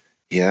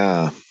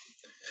 Yeah,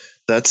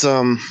 that's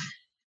a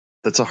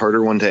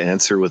harder one to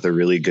answer with a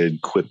really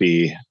good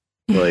quippy,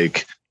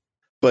 like,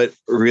 but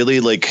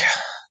really like,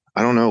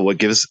 I don't know what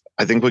gives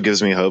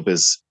me hope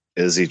is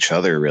each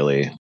other,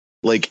 really.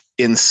 Like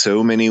in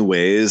so many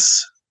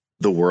ways,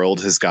 the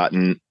world has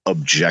gotten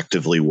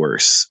objectively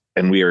worse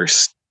and we are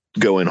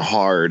going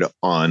hard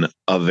on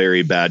a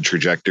very bad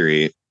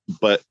trajectory.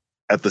 But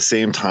at the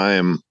same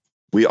time,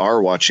 we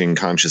are watching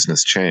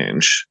consciousness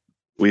change.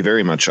 We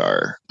very much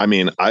are. I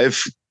mean,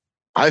 I've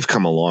I've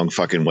come a long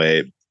fucking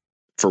way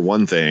for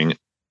one thing,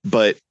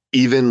 but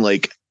even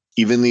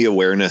the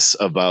awareness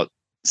about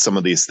some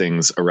of these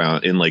things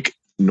around in like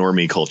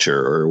normie culture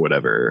or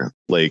whatever,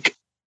 like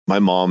my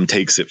mom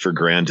takes it for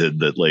granted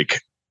that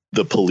like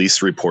the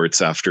police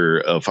reports after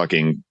a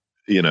fucking,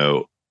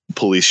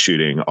 police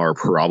shooting are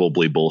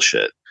probably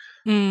bullshit.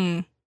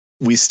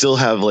 We still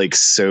have like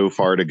so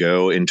far to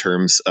go in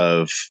terms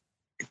of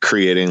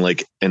creating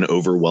like an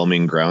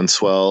overwhelming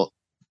groundswell,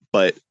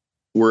 but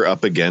we're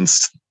up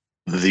against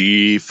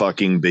the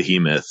fucking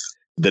behemoth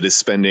that is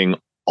spending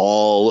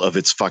all of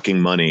its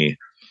fucking money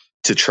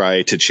to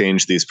try to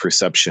change these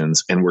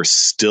perceptions, and we're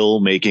still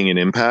making an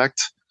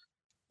impact.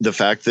 The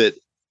fact that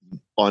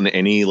on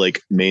any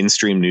like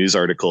mainstream news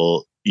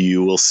article,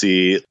 you will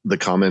see the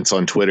comments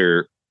on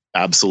Twitter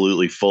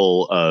absolutely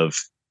full of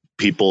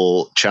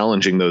people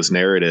challenging those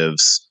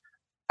narratives.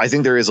 I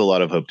think there is a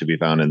lot of hope to be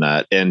found in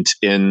that. And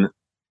in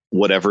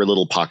whatever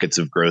little pockets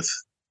of growth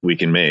we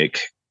can make,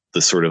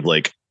 the sort of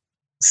like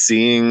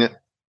seeing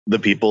the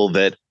people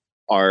that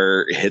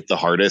are hit the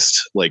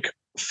hardest, like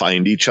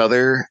find each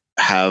other,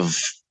 have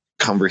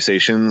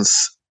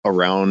conversations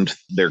around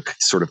their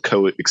sort of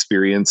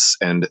co-experience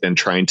and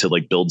trying to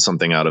like build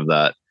something out of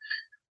that,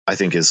 I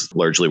think is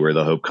largely where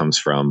the hope comes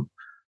from.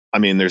 I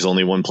mean, there's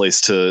only one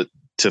place to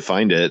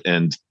find it,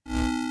 and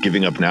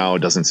giving up now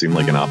doesn't seem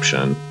like an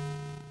option.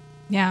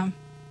 Yeah.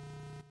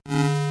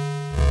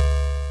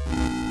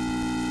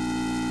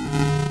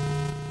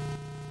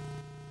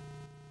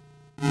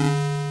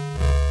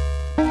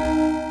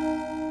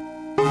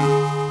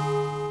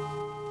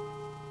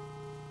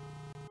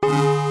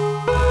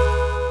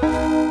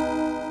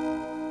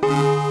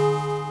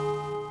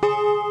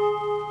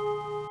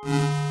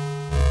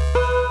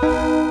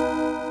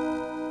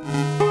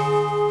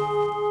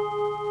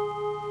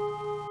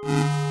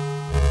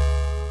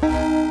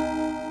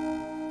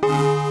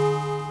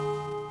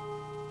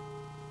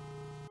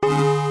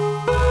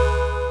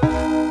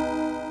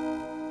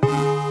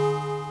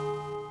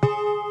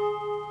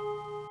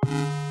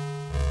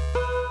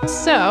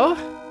 So,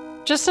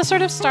 just to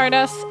sort of start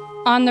us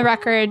on the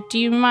record, do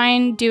you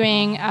mind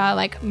doing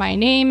like my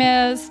name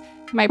is,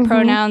 my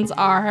pronouns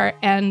are,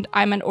 and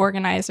I'm an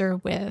organizer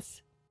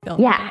with Fill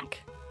in the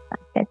Blank?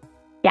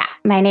 Yeah,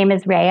 my name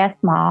is Rhea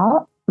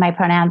Small. My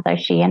pronouns are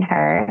she and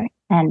her,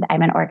 and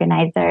I'm an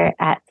organizer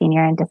at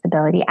Senior and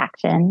Disability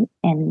Action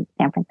in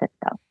San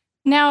Francisco.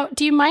 Now,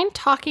 do you mind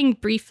talking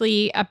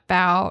briefly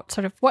about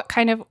sort of what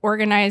kind of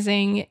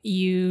organizing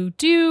you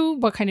do,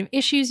 what kind of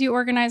issues you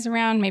organize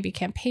around, maybe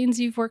campaigns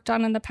you've worked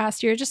on in the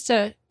past year, just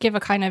to give a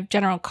kind of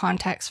general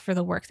context for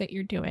the work that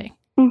you're doing?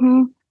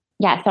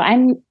 Yeah, so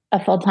I'm a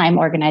full-time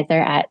organizer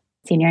at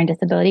Senior and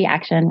Disability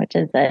Action, which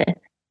is a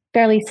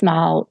fairly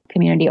small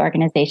community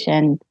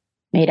organization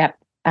made up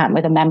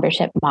with a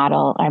membership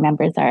model. Our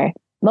members are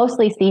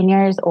mostly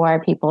seniors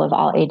or people of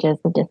all ages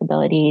with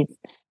disabilities.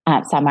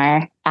 Some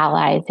are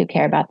allies who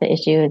care about the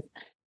issues.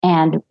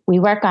 And we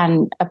work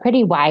on a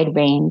pretty wide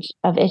range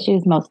of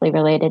issues, mostly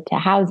related to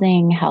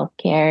housing,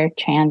 healthcare,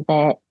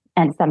 transit,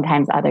 and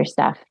sometimes other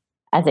stuff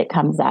as it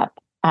comes up.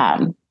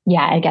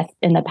 I guess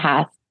in the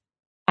past,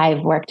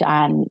 I've worked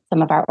on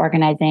some of our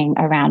organizing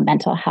around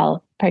mental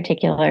health.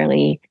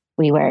 Particularly,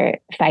 we were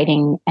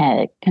fighting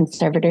a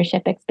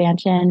conservatorship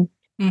expansion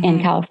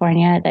in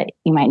California that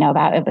you might know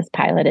about. It was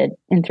piloted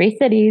in 3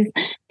 cities.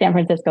 San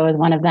Francisco was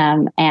one of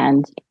them.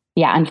 And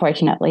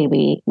unfortunately,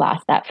 we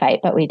lost that fight,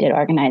 but we did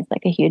organize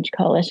like a huge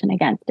coalition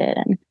against it.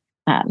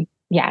 And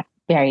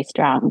very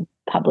strong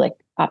public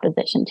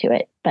opposition to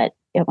it, but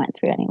it went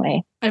through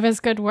anyway. It was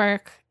good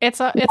work. It's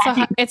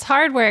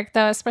hard work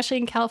though, especially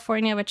in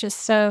California, which is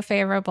so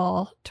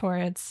favorable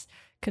towards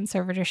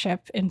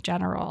conservatorship in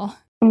general.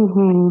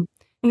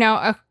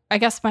 Now, I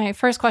guess my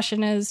first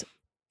question is,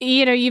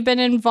 you've been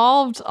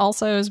involved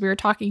also, as we were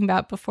talking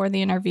about before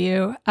the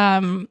interview,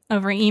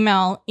 over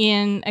email,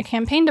 in a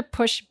campaign to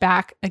push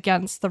back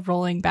against the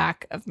rolling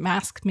back of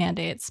mask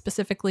mandates,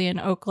 specifically in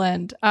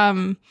Oakland.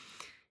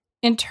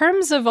 In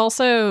terms of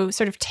also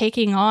sort of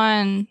taking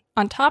on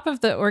top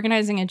of the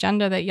organizing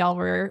agenda that y'all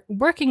were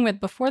working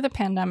with before the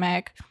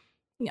pandemic,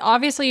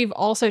 obviously you've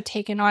also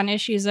taken on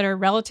issues that are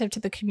relative to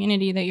the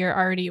community that you're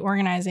already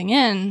organizing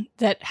in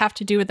that have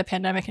to do with the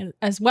pandemic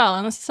as well.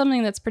 And this is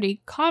something that's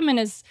pretty common,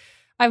 is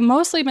I've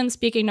mostly been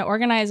speaking to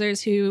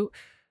organizers who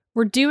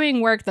were doing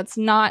work that's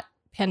not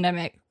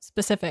pandemic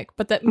specific,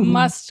 but that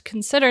must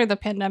consider the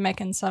pandemic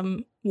in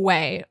some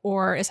way,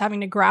 or is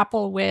having to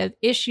grapple with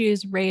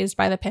issues raised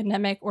by the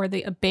pandemic or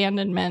the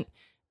abandonment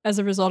as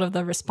a result of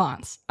the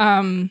response.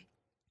 So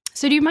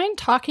do you mind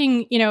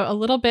talking, a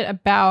little bit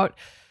about,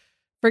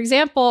 for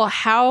example,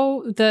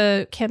 how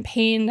the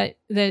campaign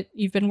that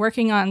you've been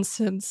working on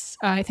since,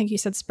 I think you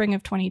said spring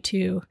of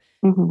 22,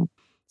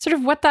 sort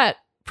of what that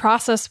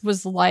process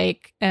was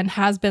like and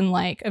has been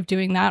like of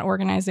doing that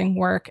organizing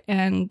work,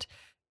 and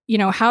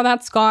how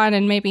that's gone,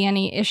 and maybe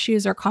any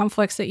issues or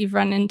conflicts that you've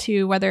run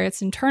into, whether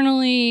it's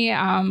internally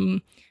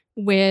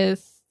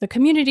with the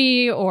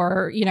community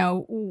or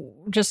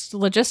just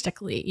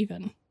logistically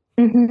even.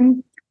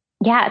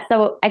 Yeah,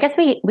 so I guess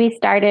we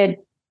started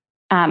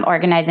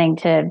organizing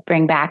to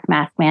bring back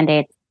mask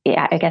mandates.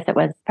 Yeah, I guess it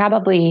was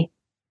probably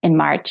in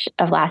March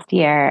of last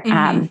year.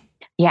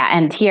 Yeah.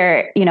 And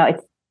here,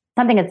 it's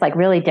something that's like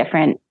really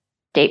different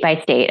state by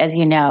state. As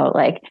you know,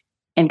 like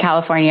in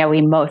California,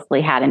 we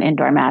mostly had an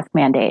indoor mask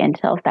mandate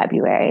until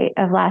February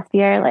of last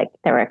year. Like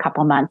there were a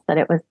couple months that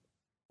it was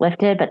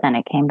lifted, but then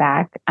it came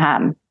back.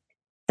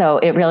 So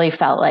it really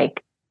felt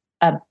like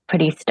a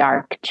pretty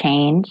stark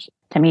change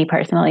to me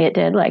personally. It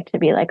did, like, to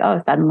be like,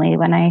 oh, suddenly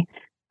when I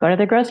go to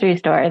the grocery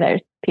store,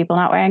 there's people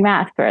not wearing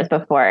masks, whereas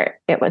before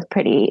it was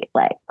pretty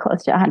like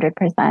close to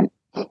 100%.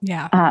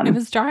 Yeah, it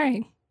was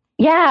jarring.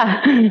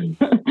 Yeah.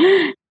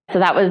 So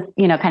that was,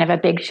 kind of a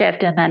big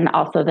shift. And then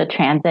also the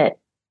transit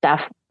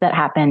stuff that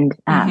happened,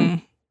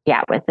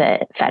 with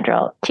the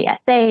federal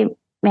TSA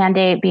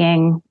mandate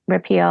being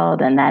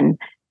repealed. And then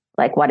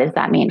like, what does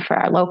that mean for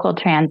our local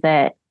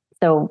transit?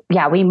 So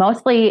yeah,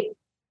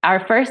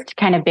 our first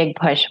kind of big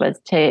push was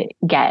to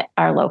get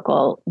our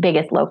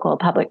biggest local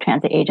public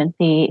transit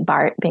agency,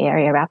 BART, Bay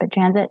Area Rapid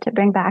Transit, to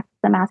bring back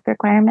the mask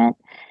requirement.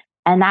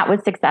 And that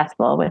was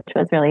successful, which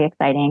was really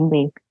exciting.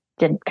 We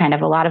did kind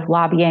of a lot of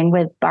lobbying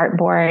with BART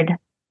board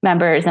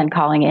members and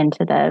calling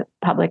into the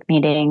public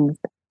meetings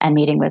and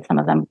meeting with some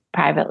of them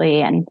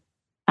privately. And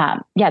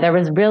there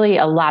was really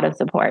a lot of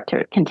support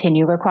to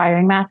continue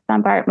requiring masks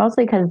on BART,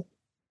 mostly because,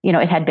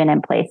 it had been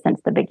in place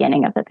since the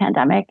beginning of the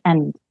pandemic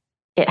and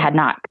it had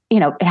not,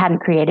 it hadn't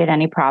created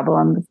any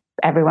problems.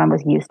 Everyone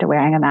was used to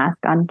wearing a mask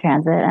on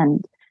transit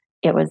and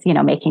it was,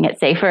 making it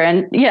safer.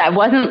 And it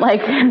wasn't like,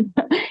 I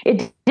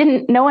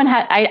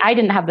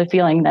didn't have the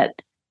feeling that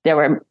there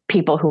were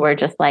people who were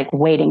just like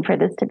waiting for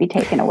this to be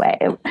taken away.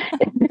 It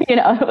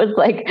was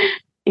like,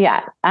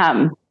 yeah.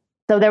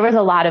 So there was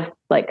a lot of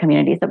like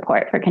community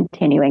support for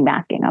continuing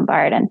masking on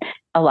BART and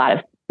a lot of,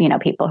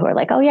 people who are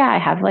like, oh yeah, I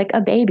have like a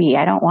baby.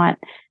 I don't want,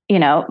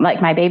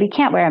 like my baby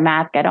can't wear a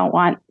mask. I don't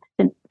want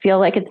to feel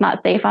like it's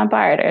not safe on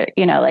BART, or,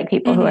 like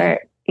people who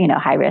are,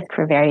 high risk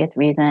for various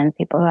reasons,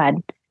 people who had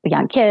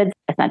young kids,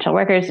 essential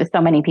workers, just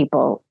so many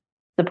people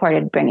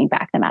supported bringing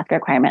back the mask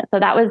requirement. So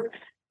it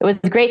was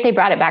great. They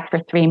brought it back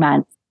for 3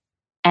 months.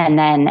 And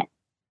then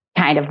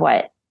kind of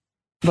what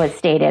was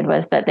stated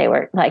was that they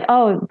were like,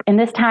 oh, in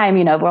this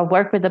time, we'll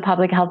work with the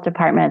public health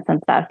departments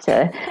and stuff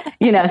to,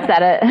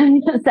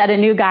 set a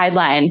new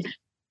guideline.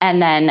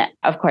 And then,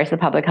 of course, the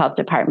public health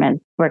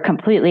departments were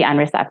completely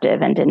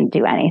unreceptive and didn't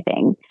do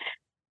anything.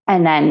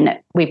 And then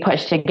we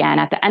pushed again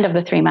at the end of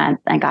the 3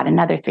 months and got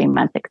another 3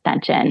 month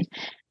extension.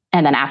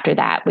 And then after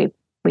that,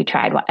 we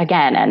tried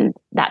again, and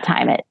that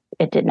time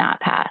it did not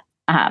pass.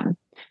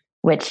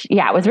 Which,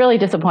 was really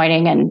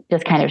disappointing and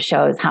just kind of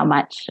shows how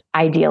much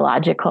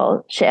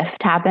ideological shift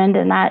happened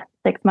in that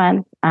 6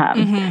 months.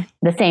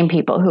 The same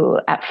people who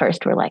at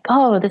first were like,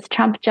 oh, this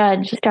Trump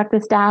judge struck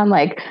this down.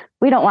 Like,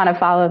 we don't want to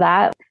follow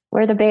that.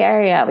 We're the Bay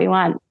Area. We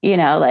want, we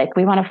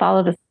want to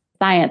follow the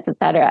science, et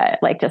cetera.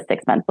 Like just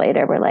 6 months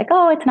later, we're like,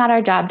 oh, it's not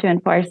our job to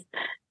enforce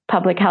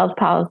public health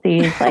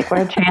policies. Like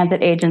we're a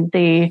transit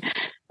agency.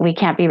 We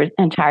can't be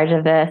in charge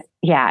of this.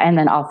 Yeah. And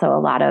then also a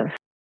lot of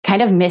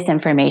kind of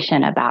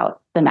misinformation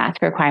about the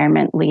mask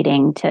requirement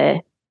leading to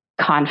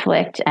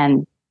conflict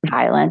and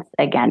violence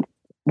against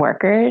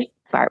workers,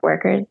 BART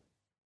workers,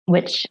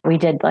 which we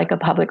did like a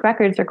public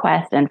records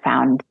request and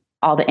found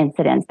all the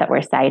incidents that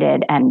were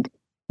cited. And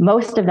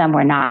most of them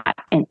were not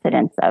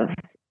incidents of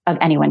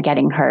anyone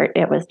getting hurt.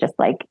 It was just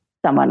like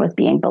someone was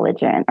being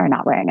belligerent or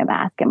not wearing a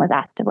mask and was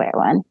asked to wear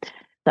one.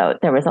 So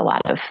there was a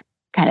lot of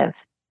kind of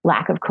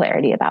lack of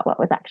clarity about what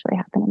was actually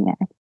happening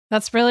there.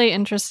 That's really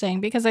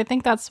interesting because I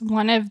think that's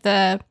one of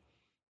the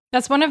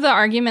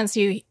arguments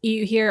you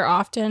hear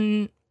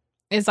often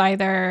is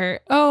either,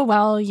 oh,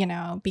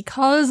 well,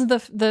 because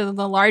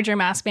the larger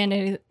mask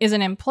mandate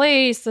isn't in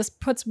place, this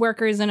puts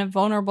workers in a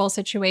vulnerable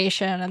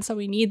situation. And so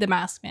we need the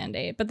mask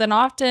mandate. But then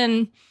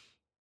often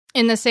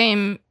in the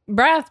same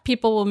breath,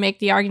 people will make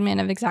the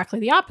argument of exactly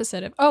the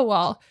opposite of, oh,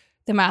 well,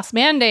 the mask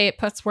mandate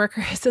puts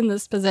workers in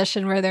this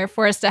position where they're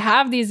forced to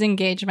have these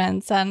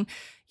engagements. And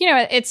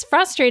it's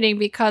frustrating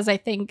because I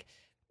think,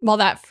 while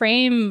that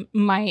frame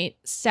might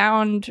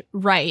sound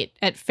right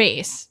at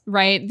face,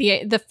 right,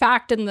 the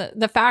fact and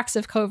the facts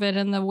of COVID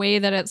and the way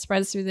that it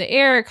spreads through the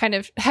air kind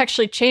of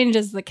actually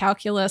changes the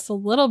calculus a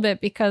little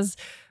bit because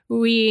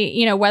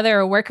whether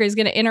a worker is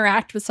going to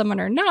interact with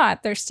someone or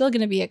not, they're still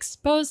going to be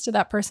exposed to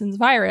that person's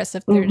virus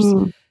if there's,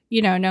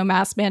 no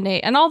mask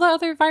mandate and all the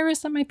other virus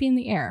that might be in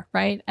the air,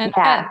 right? And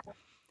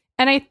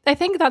And I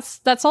think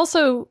that's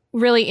also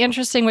really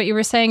interesting what you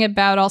were saying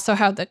about also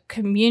how the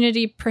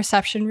community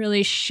perception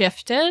really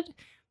shifted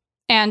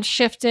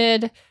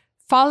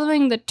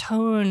following the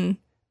tone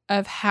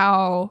of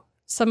how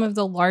some of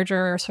the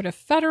larger sort of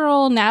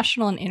federal,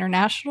 national, and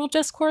international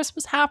discourse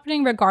was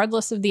happening,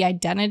 regardless of the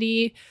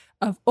identity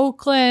of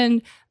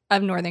Oakland,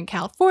 of Northern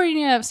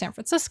California, of San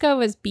Francisco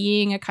as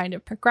being a kind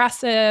of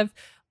progressive,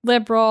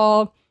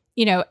 liberal,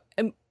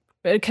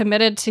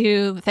 committed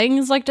to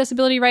things like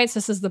disability rights.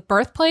 This is the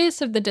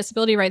birthplace of the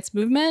disability rights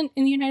movement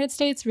in the United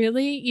States,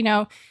 really,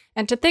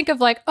 and to think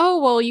of like,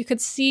 oh, well, you could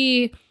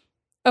see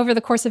over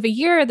the course of a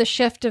year, the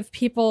shift of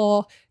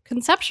people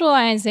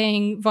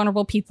conceptualizing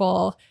vulnerable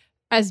people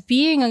as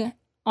being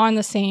on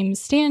the same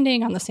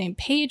standing, on the same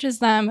page as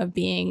them, of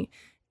being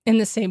in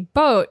the same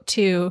boat,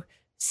 to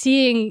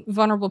seeing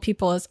vulnerable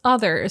people as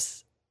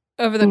others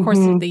over the course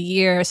of the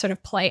year sort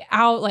of play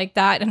out like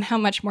that, and how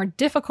much more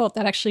difficult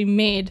that actually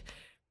made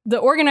the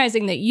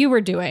organizing that you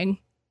were doing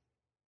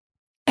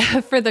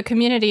for the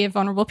community of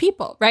vulnerable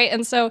people, right?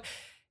 And so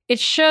it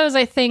shows,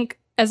 I think,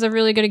 as a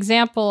really good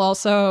example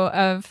also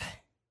of,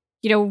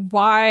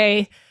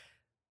 why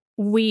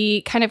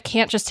we kind of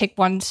can't just take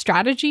one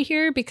strategy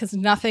here, because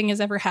nothing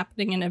is ever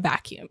happening in a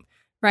vacuum,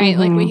 right?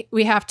 Like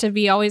we have to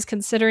be always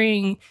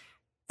considering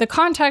the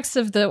context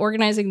of the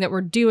organizing that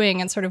we're doing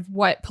and sort of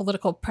what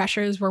political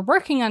pressures we're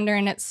working under.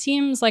 And it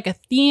seems like a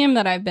theme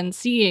that I've been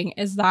seeing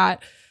is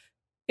that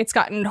it's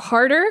gotten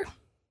harder,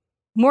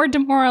 more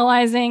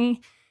demoralizing,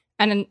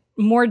 and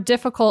more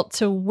difficult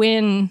to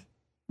win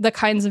the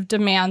kinds of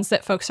demands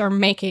that folks are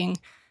making,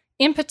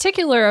 in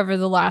particular over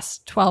the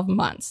last 12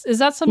 months. Is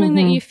that something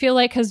that you feel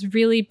like has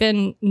really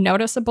been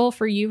noticeable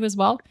for you as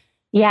well?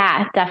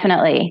 Yeah,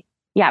 definitely.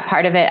 Yeah,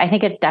 part of it, I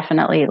think it's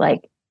definitely like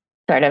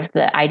sort of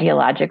the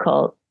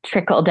ideological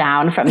trickle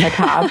down from the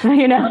top,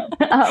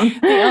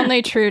 the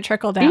only true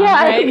trickle down.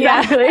 Yeah, right?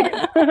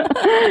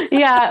 exactly.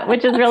 Yeah,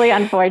 which is really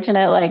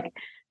unfortunate. Like,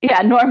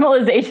 yeah,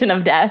 normalization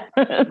of death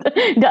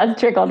does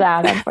trickle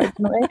down,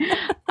 unfortunately.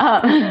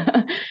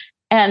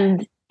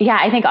 And yeah,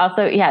 I think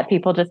also,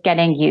 people just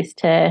getting used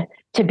to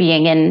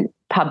being in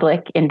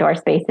public indoor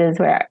spaces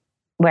where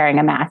wearing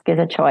a mask is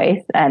a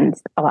choice, and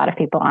a lot of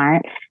people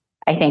aren't.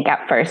 I think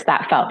at first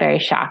that felt very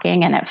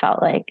shocking, and it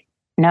felt like,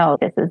 no,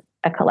 this is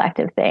a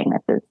collective thing.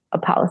 This is a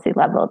policy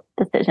level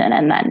decision.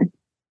 And then,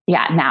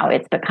 now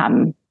it's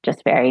become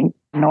just very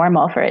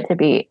normal for it to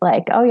be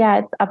like, oh yeah,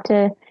 it's up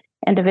to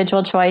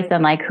individual choice.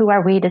 And like, who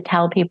are we to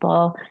tell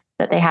people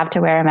that they have to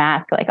wear a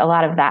mask? Like, a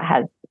lot of that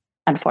has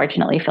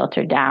unfortunately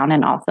filtered down.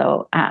 And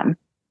also,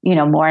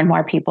 more and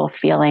more people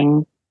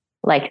feeling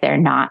like they're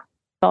not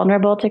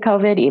vulnerable to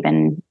COVID,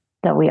 even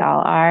though we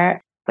all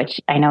are,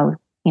 which I know,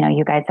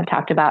 you guys have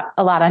talked about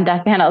a lot on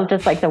Death Panels,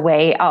 just like the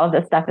way all of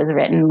this stuff is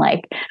written,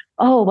 like,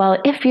 oh, well,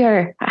 if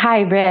you're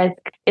high risk,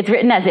 it's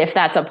written as if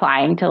that's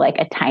applying to like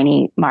a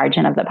tiny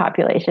margin of the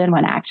population,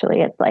 when actually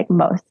it's like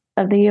most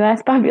of the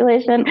US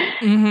population.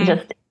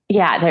 Just,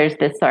 there's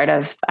this sort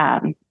of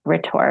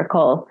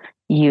rhetorical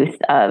use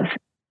of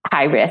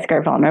high risk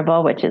or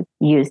vulnerable, which is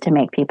used to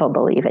make people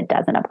believe it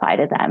doesn't apply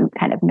to them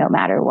kind of no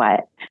matter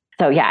what.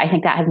 So I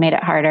think that has made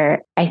it harder.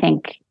 I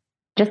think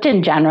just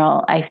in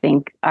general, I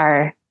think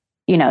our,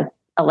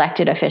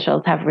 elected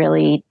officials have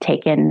really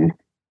taken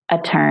a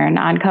turn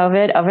on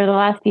COVID over the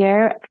last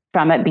year,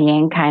 from it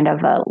being kind of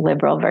a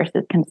liberal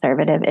versus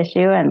conservative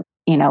issue. And,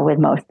 with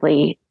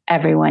mostly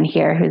everyone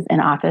here who's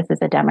in office is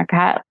a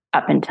Democrat,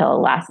 up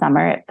until last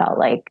summer, it felt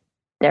like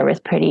there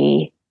was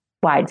pretty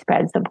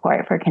widespread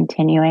support for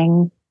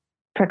continuing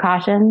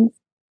precautions.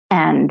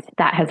 And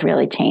that has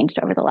really changed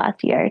over the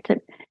last year to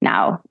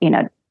now,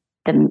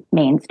 the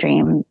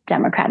mainstream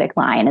Democratic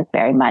line is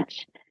very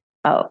much,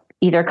 oh,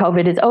 either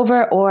COVID is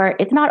over or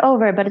it's not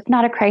over, but it's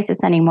not a crisis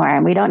anymore.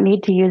 And we don't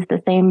need to use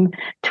the same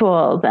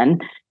tools.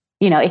 And,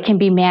 it can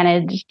be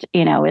managed,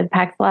 with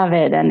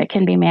Paxlovid, and it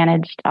can be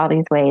managed all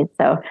these ways.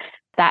 So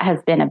that has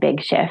been a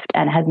big shift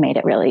and has made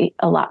it really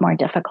a lot more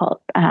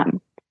difficult.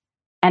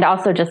 And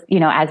also just,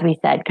 as we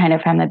said, kind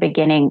of from the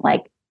beginning,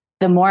 like,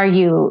 the more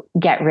you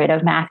get rid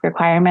of mask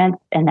requirements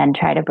and then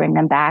try to bring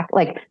them back,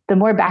 like, the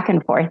more back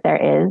and forth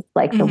there is,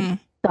 like, the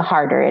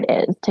harder it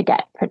is to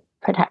get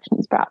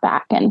protections brought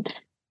back. And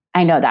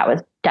I know that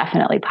was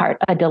definitely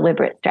a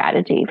deliberate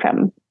strategy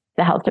from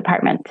the health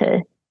department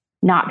to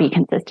not be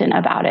consistent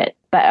about it.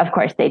 But of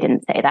course, they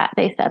didn't say that.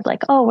 They said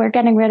like, oh, we're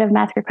getting rid of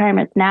mask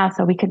requirements now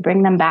so we could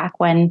bring them back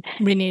when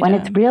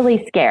it's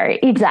really scary.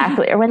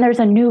 Exactly. Or when there's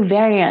a new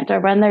variant, or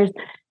when there's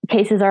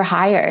cases are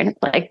higher. And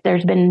it's like,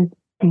 there's been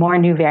more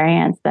new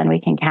variants than we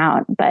can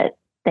count, but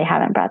they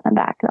haven't brought them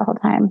back the whole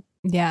time.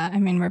 Yeah. I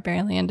mean, we're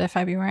barely into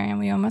February and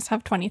we almost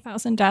have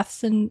 20,000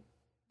 deaths in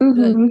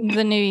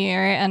the new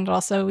year. And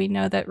also we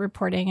know that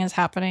reporting is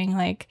happening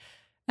like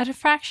at a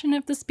fraction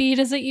of the speed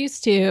as it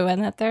used to,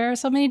 and that there are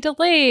so many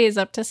delays,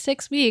 up to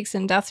 6 weeks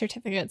in death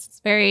certificates. It's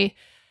very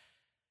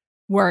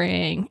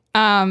worrying,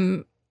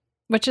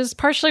 which is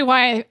partially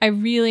why I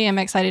really am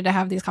excited to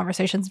have these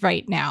conversations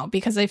right now,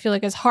 because I feel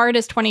like as hard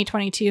as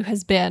 2022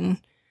 has been,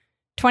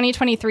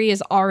 2023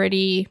 is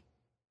already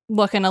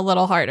looking a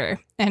little harder.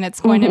 And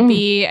it's going to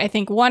be, I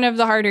think, one of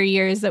the harder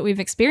years that we've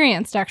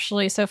experienced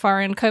actually so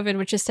far in COVID,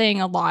 which is saying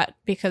a lot,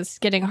 because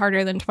getting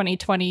harder than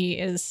 2020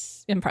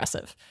 is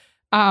impressive.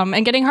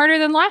 And getting harder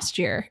than last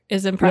year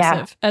is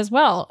impressive as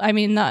well. I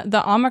mean,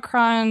 the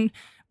Omicron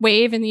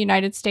wave in the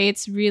United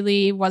States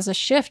really was a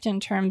shift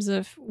in terms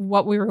of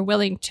what we were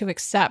willing to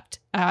accept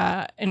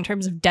in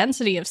terms of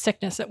density of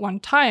sickness at one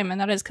time. And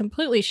that has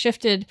completely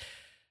shifted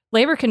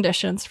labor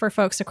conditions for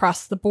folks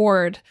across the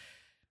board.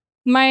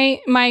 My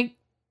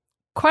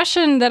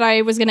question that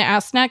I was going to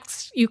ask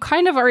next, you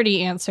kind of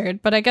already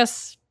answered, but I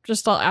guess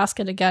just I'll ask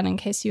it again in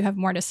case you have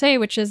more to say,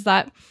 which is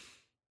that,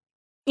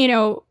 you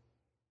know,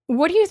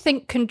 what do you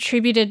think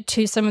contributed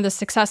to some of the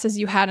successes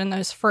you had in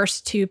those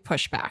first two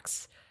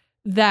pushbacks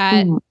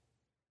that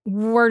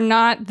were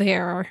not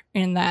there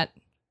in that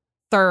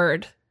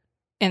third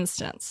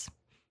instance?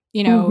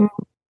 You know,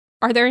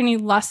 are there any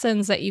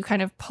lessons that you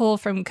kind of pull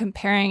from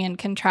comparing and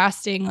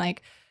contrasting?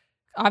 Like,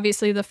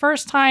 obviously, the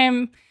first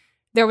time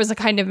there was a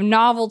kind of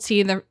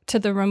novelty to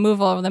the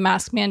removal of the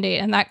mask mandate,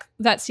 and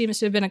that seems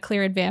to have been a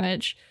clear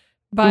advantage.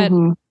 But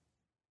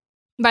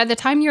by the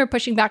time you were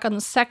pushing back on the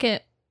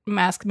second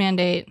mask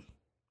mandate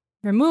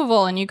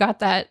removal and you got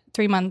that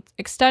 3-month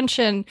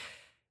extension,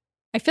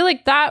 I feel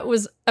like that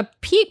was a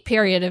peak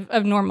period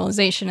of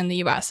normalization in the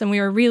US. And we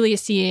were really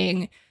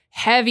seeing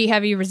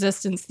heavy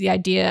resistance to the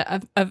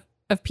idea of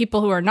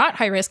people who are not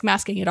high risk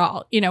masking at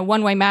all. You know,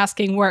 one-way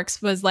masking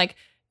works was like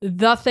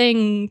the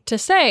thing to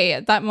say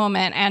at that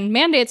moment. And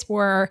mandates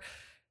were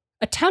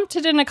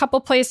attempted in a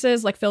couple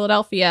places, like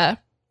Philadelphia,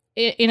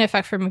 in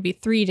effect for maybe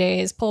 3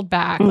 days, pulled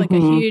back, like a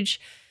huge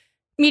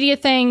media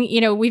thing.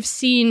 You know, we've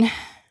seen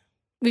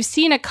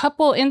a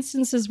couple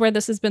instances where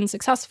this has been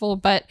successful,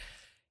 but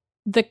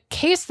the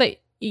case that,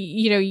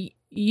 you know,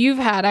 you've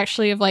had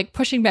actually of like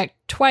pushing back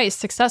twice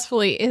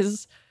successfully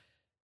is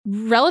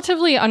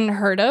relatively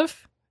unheard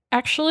of,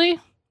 actually,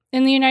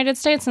 in the United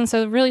States. And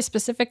so really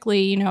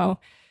specifically, you know,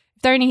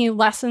 if there are any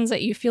lessons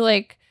that you feel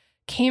like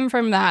came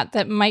from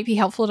that might be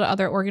helpful to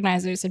other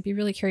organizers, I'd be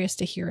really curious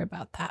to hear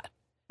about that.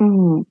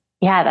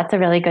 Yeah, that's a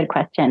really good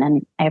question.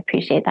 And I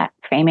appreciate that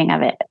framing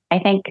of it. I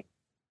think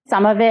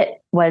some of it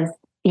was,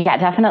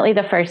 definitely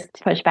the first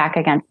pushback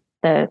against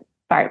the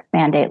BART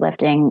mandate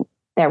lifting.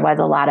 There was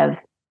a lot of,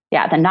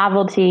 the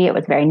novelty. It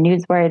was very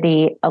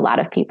newsworthy. A lot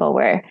of people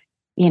were,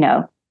 you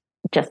know,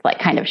 just like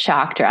kind of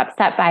shocked or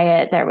upset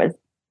by it. There was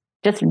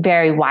just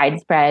very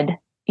widespread,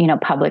 you know,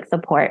 public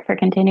support for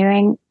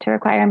continuing to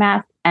require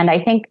masks. And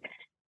I think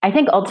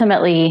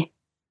ultimately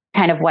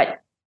kind of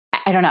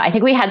I don't know, I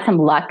think we had some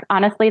luck,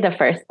 honestly, the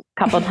first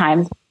couple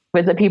times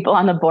with the people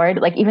on the board.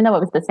 Like, even though it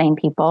was the same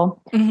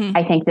people,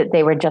 I think that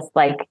they were just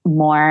like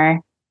more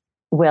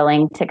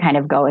willing to kind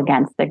of go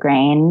against the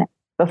grain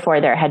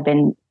before there had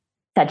been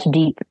such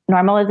deep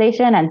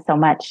normalization and so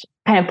much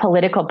kind of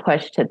political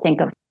push to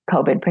think of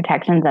COVID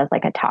protections as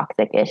like a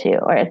toxic issue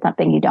or as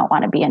something you don't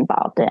want to be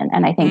involved in.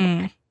 And I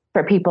think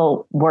for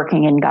people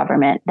working in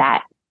government,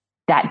 that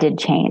did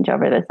change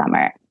over the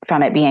summer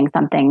from it being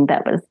something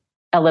that was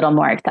a little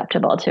more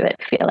acceptable to it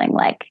feeling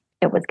like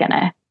it was going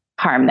to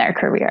harm their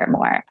career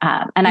more.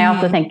 And I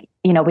also think,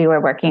 you know, we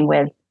were working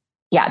with,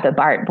 the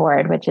BART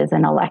board, which is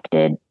an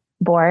elected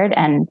board.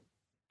 And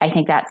I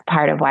think that's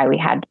part of why we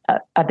had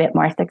a bit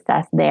more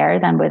success there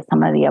than with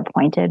some of the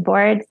appointed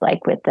boards,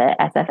 like with the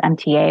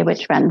SFMTA,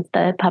 which runs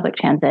the public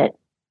transit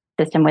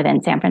system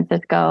within San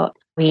Francisco.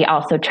 We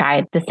also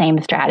tried the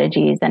same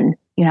strategies. And,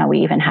 you know, we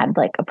even had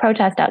like a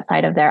protest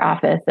outside of their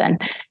office, and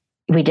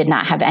we did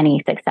not have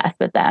any success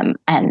with them.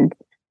 And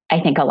I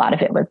think a lot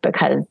of it was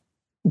because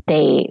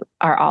they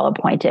are all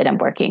appointed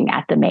and working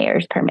at the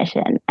mayor's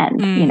permission.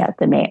 And, you know,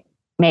 the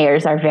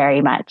mayors are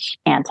very much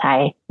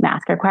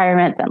anti-mask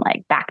requirements and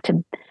like back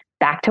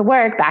to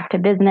work, back to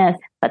business.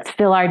 Let's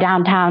fill our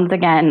downtowns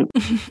again.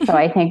 So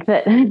I think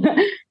that,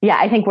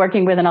 I think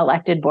working with an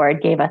elected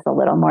board gave us a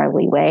little more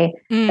leeway,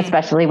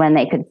 especially when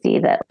they could see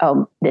that,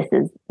 this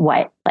is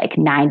what like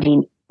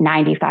 95%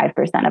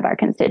 of our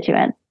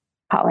constituents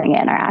calling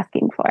in are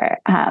asking for.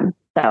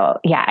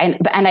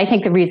 And I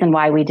think the reason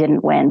why we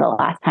didn't win the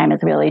last time is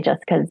really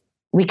just because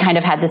we kind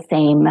of had the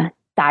same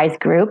size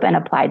group and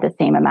applied the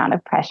same amount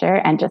of pressure,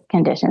 and just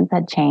conditions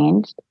had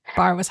changed.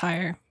 Bar was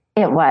higher.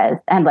 It was.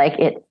 And like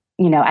it,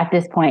 you know, at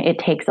this point, it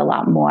takes a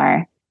lot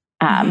more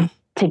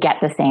to get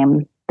the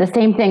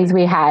same things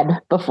we had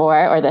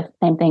before, or the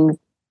same things,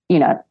 you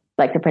know,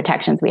 like the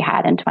protections we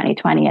had in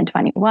 2020 and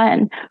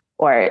 21,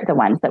 or the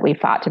ones that we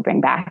fought to bring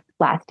back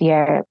last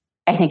year.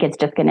 I think it's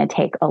just going to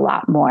take a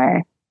lot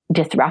more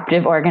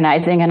disruptive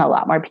organizing and a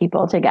lot more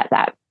people to get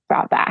that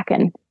brought back.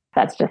 And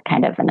that's just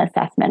kind of an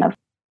assessment of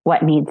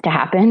what needs to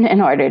happen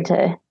in order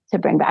to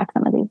bring back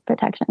some of these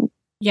protections.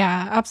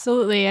 Yeah,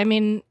 absolutely. I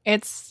mean,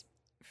 it's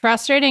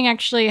frustrating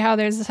actually how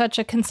there's such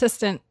a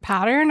consistent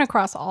pattern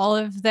across all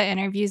of the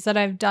interviews that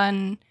I've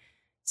done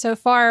so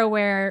far,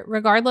 where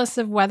regardless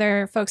of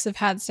whether folks have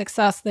had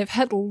success, they've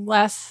had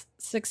less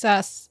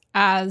success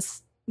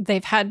as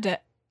they've had to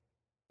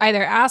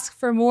either ask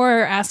for more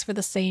or ask for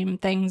the same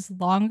things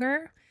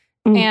longer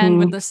and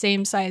with the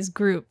same size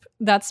group.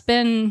 That's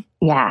been,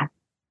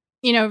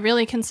 you know,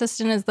 really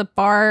consistent as the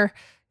bar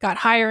got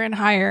higher and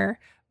higher.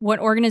 What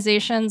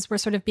organizations were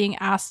sort of being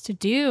asked to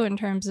do in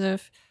terms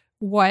of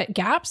what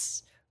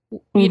gaps,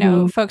 you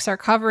know, folks are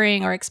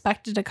covering or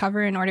expected to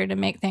cover in order to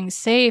make things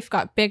safe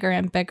got bigger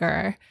and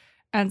bigger.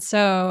 And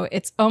so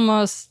it's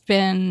almost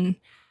been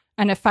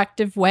an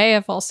effective way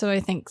of also,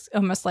 I think,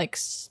 almost like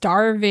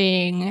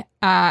starving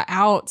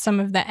out some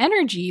of the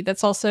energy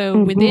that's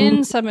also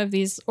within some of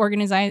these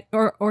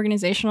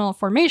organizational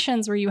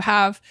formations where you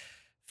have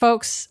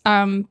folks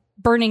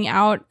burning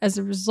out as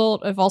a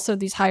result of also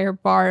these higher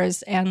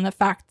bars and the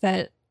fact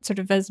that sort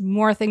of as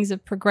more things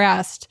have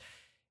progressed,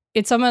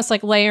 it's almost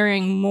like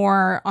layering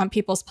more on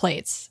people's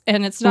plates.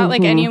 And it's not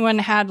like anyone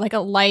had like a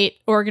light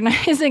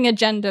organizing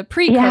agenda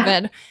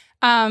pre-COVID.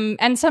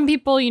 And some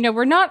people,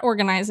 were not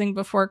organizing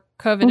before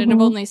COVID and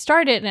have only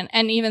started.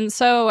 And even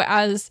so,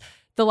 as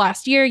the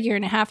last year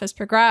and a half has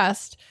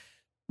progressed,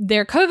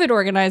 their COVID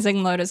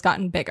organizing load has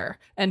gotten bigger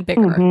and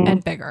bigger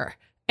and bigger.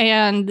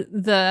 And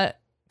the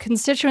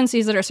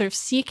constituencies that are sort of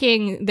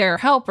seeking their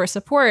help or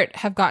support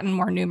have gotten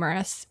more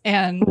numerous,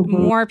 and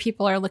more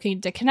people are looking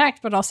to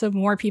connect, but also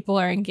more people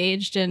are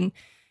engaged in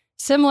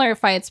similar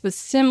fights with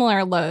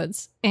similar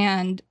loads.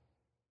 And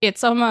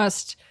it's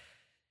almost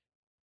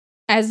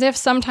as if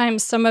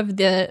sometimes some of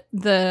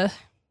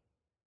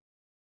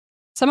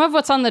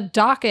what's on the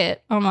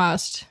docket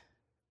almost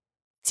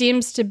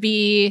seems to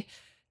be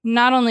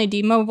not only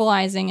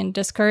demobilizing and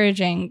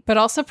discouraging, but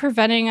also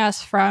preventing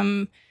us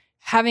from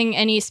having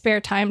any spare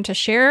time to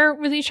share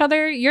with each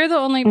other. You're the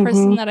only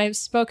person that I've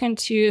spoken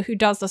to who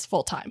does this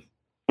full time.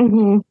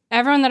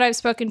 Everyone that I've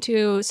spoken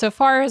to so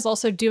far is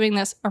also doing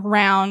this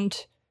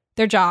around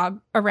their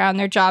job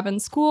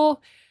and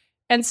school.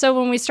 And so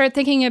when we start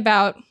thinking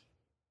about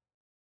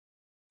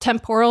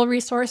temporal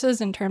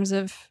resources in terms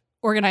of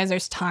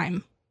organizers'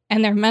 time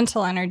and their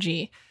mental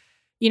energy,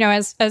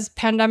 as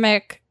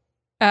pandemic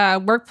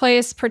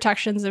workplace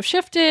protections have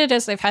shifted,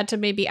 as they've had to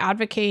maybe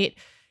advocate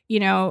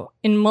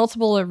in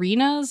multiple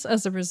arenas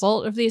as a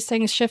result of these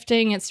things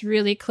shifting, it's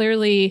really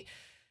clearly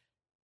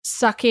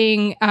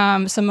sucking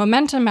some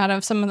momentum out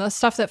of some of the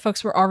stuff that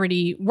folks were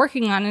already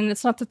working on. And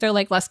it's not that they're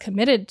like less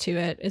committed to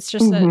it. It's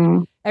just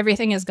that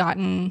everything has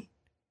gotten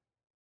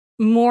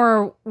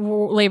more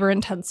labor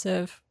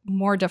intensive,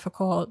 more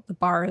difficult. The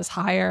bar is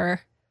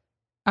higher.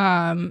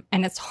 And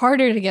it's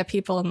harder to get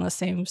people in the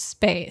same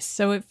space.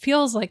 So it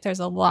feels like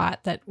there's a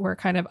lot that we're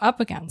kind of up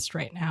against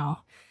right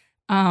now.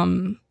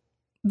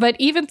 But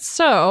even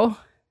so,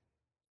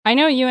 I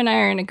know you and I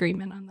are in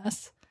agreement on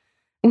this.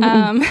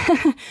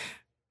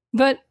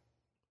 But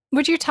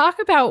would you talk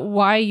about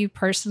why you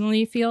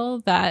personally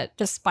feel that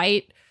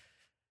despite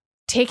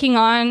taking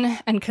on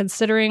and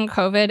considering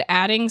COVID,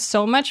 adding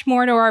so much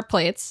more to our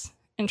plates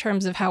in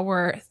terms of how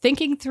we're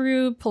thinking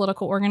through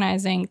political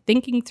organizing,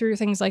 thinking through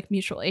things like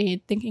mutual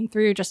aid, thinking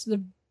through just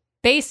the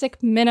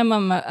basic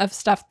minimum of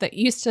stuff that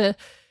used to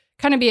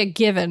kind of be a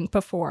given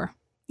before,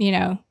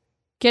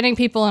 getting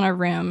people in a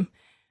room.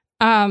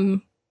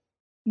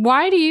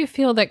 Why do you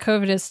feel that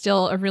COVID is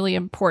still a really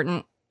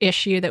important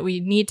issue that we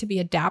need to be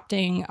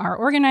adapting our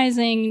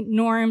organizing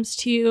norms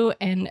to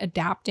and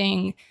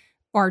adapting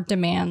our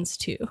demands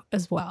to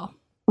as well?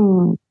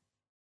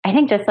 I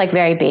think just like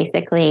very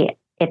basically,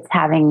 it's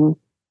having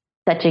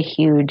such a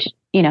huge,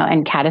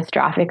 and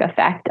catastrophic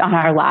effect on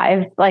our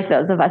lives. Like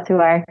those of us who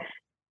are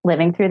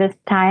living through this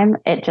time,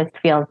 it just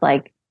feels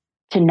like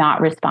to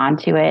not respond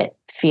to it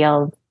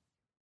feels,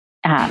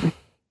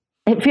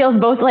 it feels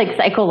both like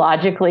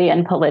psychologically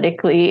and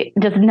politically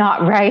just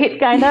not right,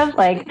 kind of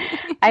like,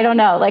 I don't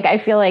know. Like,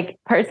 I feel like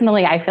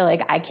personally, I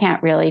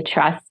can't really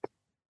trust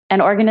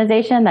an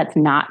organization that's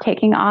not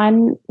taking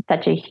on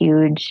such a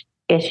huge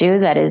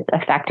issue that is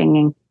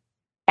affecting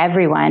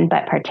everyone,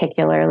 but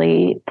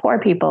particularly poor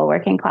people,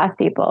 working class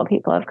people,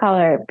 people of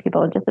color,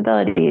 people with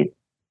disabilities,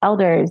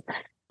 elders,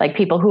 like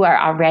people who are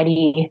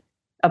already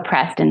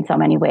oppressed in so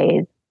many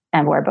ways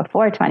and were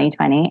before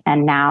 2020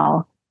 and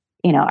now,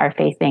 are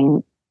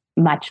facing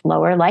much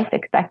lower life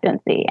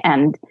expectancy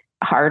and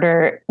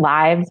harder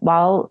lives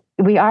while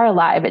we are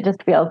alive. It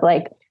just feels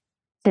like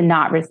to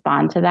not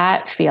respond to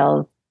that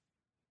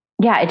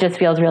it just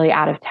feels really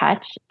out of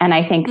touch. And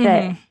I think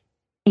that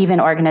even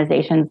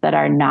organizations that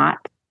are not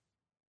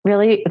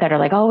really, that are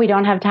like, oh, we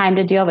don't have time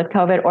to deal with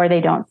COVID, or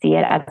they don't see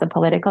it as a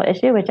political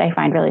issue, which I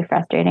find really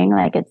frustrating.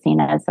 Like it's seen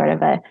as sort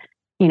of a,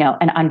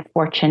 an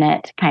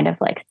unfortunate kind of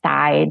like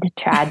side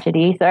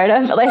tragedy, sort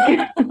of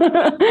like,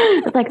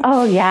 it's like,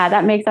 oh yeah,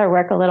 that makes our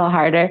work a little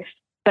harder.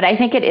 But I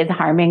think it is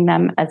harming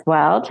them as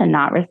well to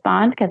not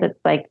respond, because it's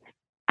like,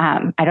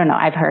 I don't know,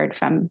 I've heard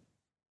from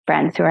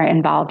friends who are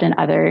involved in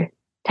other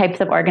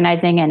types of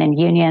organizing and in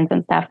unions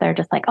and stuff. They're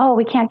just like, oh,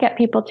 we can't get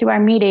people to our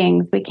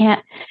meetings. We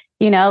can't,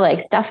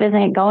 like stuff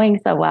isn't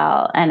going so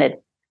well. And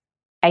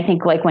I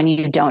think like when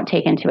you don't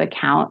take into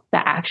account the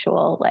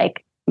actual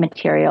like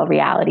material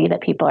reality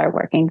that people are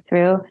working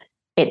through,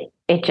 it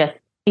just,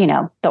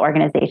 the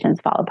organizations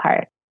fall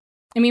apart.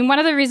 I mean, one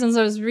of the reasons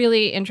I was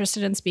really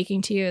interested in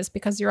speaking to you is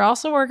because you're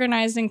also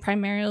organizing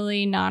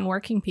primarily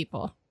non-working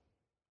people,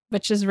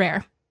 which is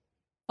rare.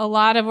 A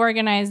lot of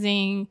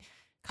organizing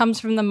comes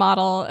from the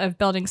model of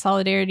building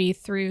solidarity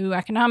through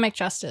economic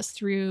justice,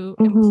 through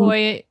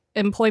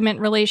employment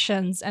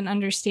relations, and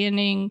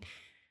understanding,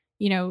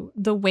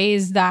 the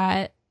ways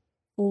that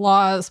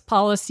laws,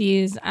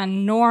 policies,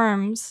 and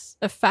norms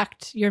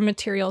affect your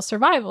material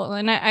survival.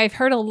 And I've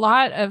heard a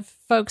lot of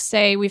folks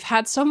say we've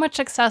had so much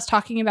success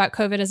talking about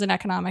COVID as an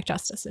economic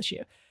justice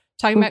issue,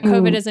 talking about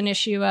COVID as an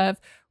issue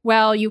of,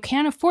 well, you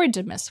can't afford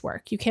to miss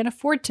work. You can't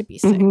afford to be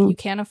sick. You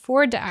can't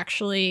afford to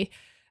actually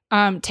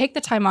take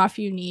the time off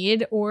you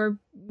need, or,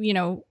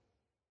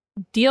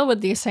 deal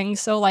with these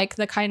things. So like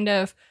the kind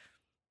of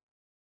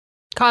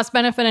cost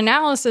benefit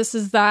analysis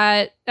is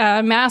that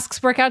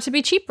masks work out to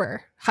be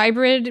cheaper.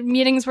 Hybrid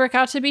meetings work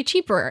out to be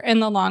cheaper in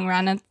the long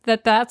run. And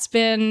that's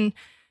been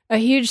a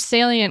huge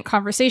salient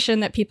conversation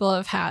that people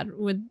have had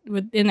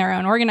within their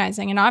own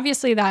organizing. And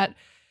obviously that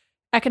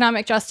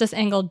economic justice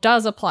angle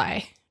does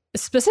apply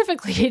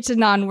specifically to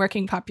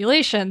non-working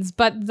populations,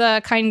 but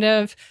the kind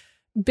of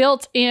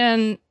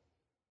built-in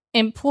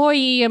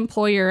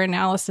employee-employer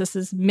analysis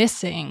is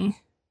missing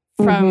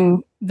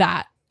from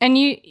that. And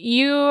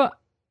you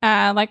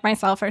like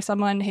myself, are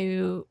someone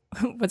who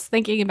was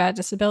thinking about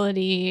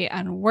disability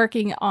and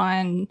working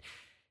on,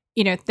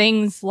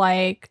 things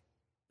like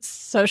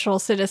social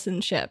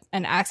citizenship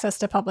and access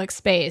to public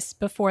space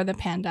before the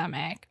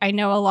pandemic. I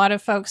know a lot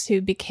of folks who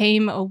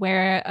became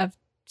aware of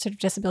sort of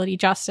disability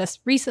justice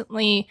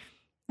recently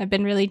have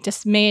been really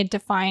dismayed to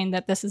find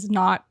that this is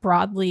not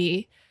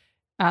broadly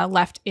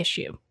left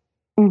issue.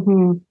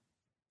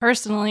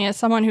 Personally, as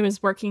someone who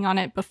was working on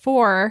it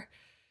before,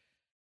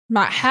 I'm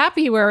not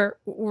happy where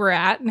we're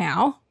at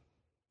now,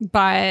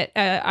 but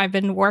I've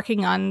been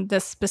working on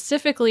this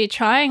specifically,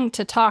 trying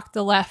to talk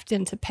the left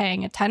into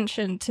paying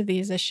attention to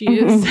these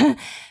issues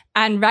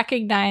and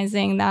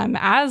recognizing them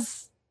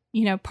as,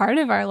 part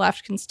of our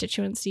left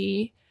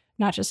constituency,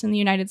 not just in the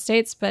United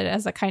States, but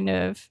as a kind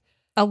of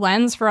a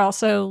lens for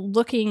also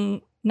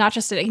looking not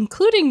just at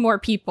including more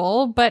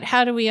people, but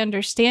how do we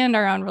understand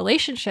our own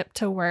relationship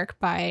to work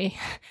by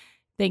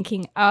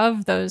thinking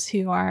of those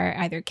who are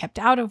either kept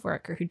out of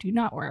work or who do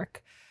not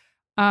work.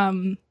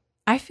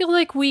 I feel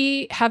like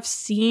we have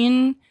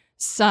seen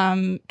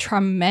some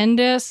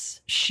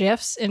tremendous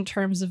shifts in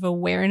terms of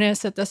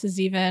awareness that this is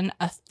even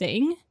a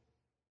thing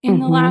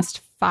in the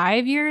last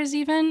 5 years,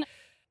 even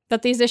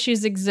that these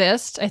issues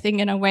exist, I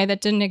think, in a way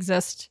that didn't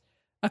exist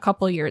a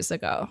couple years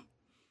ago.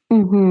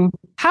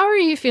 How are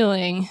you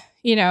feeling,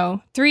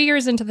 3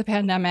 years into the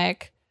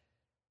pandemic,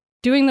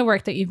 doing the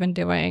work that you've been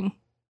doing?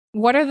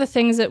 What are the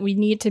things that we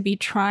need to be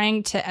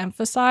trying to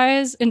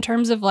emphasize in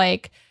terms of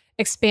like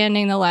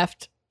expanding the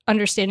left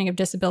understanding of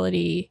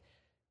disability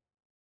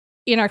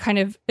in our kind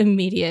of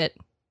immediate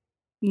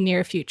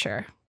near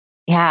future?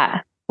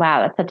 Yeah.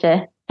 Wow. That's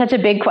such a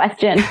big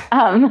question.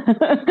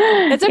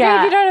 It's okay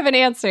if you don't have an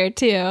answer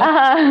too.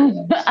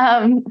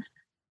 I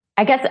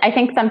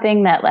think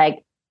something that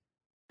like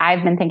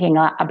I've been thinking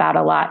about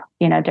a lot,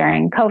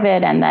 during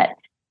COVID, and that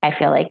I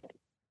feel like,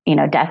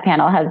 Death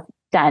Panel has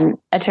done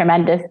a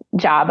tremendous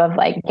job of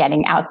like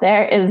getting out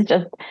there, is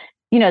just,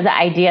 the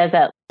idea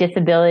that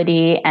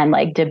disability and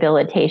like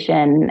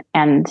debilitation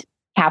and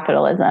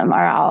capitalism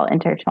are all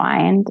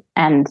intertwined,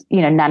 and,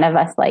 none of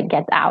us like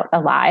gets out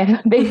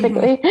alive,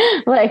 basically.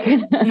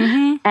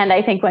 And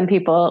I think when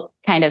people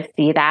kind of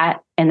see that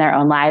in their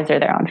own lives or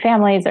their own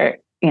families or,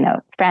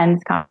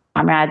 friends,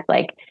 comrades,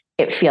 like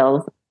it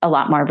feels a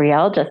lot more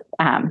real, just,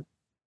 and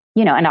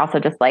also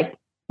just like,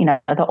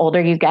 the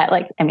older you get,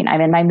 like, I mean, I'm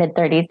in my mid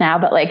 30s now,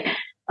 but like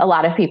a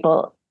lot of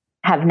people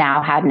have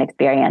now had an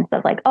experience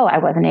of like, oh, I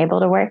wasn't able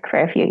to work for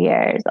a few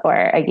years or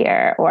a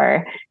year,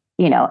 or,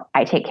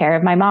 I take care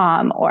of my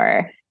mom,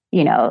 or,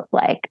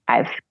 like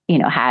I've,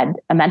 had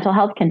a mental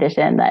health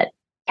condition that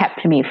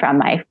kept me from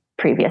my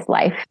previous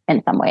life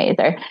in some ways,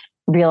 or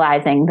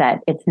realizing that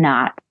it's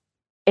not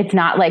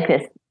like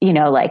this,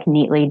 like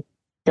neatly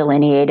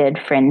delineated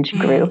fringe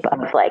group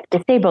of like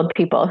disabled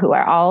people who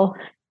are all,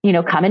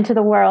 come into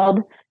the world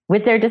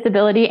with their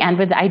disability and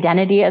with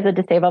identity as a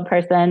disabled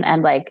person.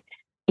 And like,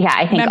 yeah,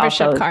 I think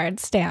membership also, card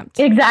stamped.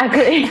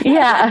 Exactly.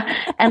 Yeah.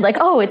 And like,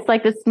 oh, it's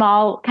like this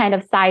small kind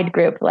of side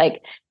group,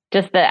 like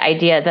just the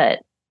idea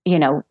that,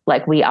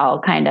 like we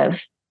all kind of,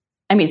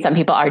 I mean, some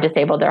people are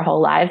disabled their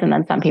whole lives, and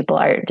then some people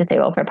are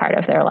disabled for part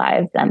of their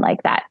lives. And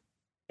like that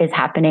is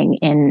happening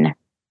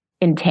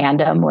in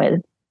tandem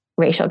with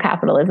racial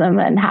capitalism,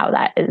 and how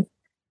that is,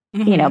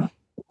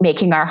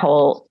 making our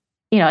whole,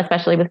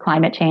 especially with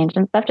climate change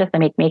and stuff, just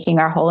to making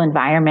our whole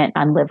environment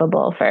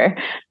unlivable for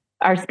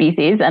our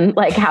species, and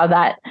like how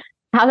that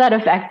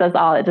affects us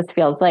all. It just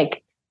feels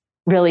like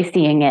really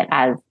seeing it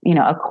as,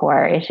 a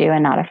core issue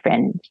and not a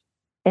fringe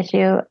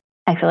issue.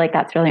 I feel like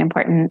that's really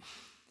important.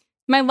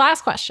 My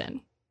last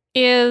question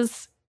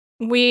is,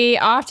 we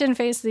often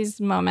face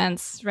these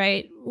moments,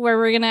 right, where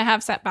we're going to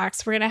have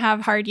setbacks, we're going to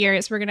have hard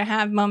years, we're going to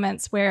have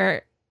moments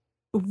where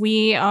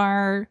we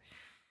are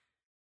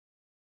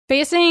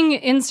facing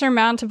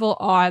insurmountable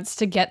odds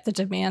to get the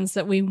demands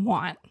that we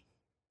want.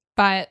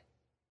 But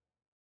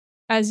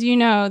as you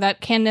know,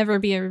 that can never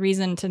be a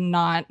reason to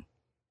not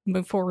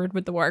move forward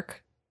with the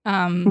work.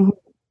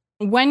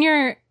 When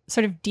you're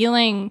sort of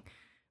dealing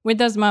with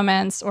those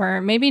moments,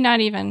 or maybe not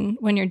even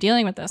when you're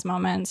dealing with those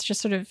moments, just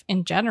sort of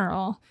in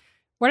general,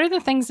 what are the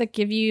things that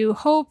give you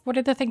hope? What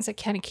are the things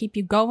that kind of keep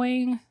you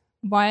going?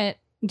 What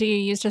do you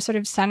use to sort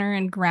of center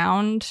and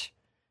ground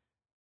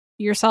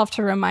yourself,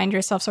 to remind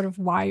yourself sort of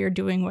why you're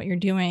doing what you're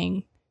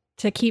doing,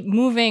 to keep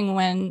moving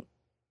when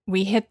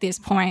we hit these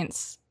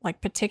points, like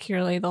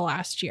particularly the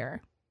last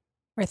year,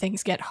 where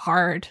things get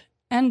hard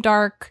and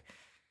dark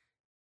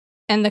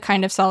And the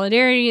kind of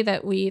solidarity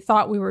that we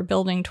thought we were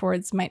building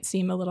towards might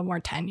seem a little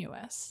more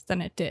tenuous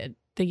than it did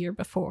the year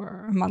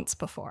before or months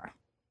before.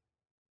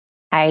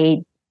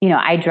 I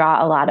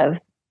draw a lot of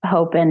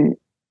hope and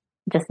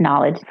just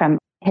knowledge from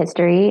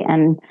history.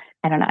 And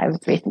I don't know, I was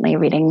recently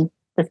reading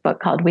this book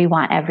called We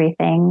Want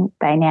Everything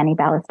by Nanny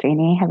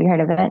Balestrini. Have you heard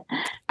of it?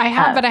 I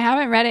have, but I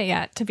haven't read it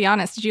yet, to be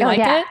honest. Did you like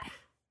it?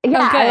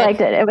 Yeah, I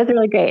liked it. It was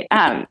really great.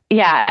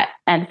 Yeah.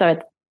 And so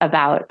it's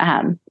about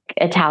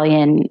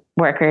Italian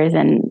workers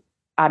in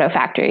auto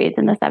factories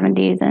in the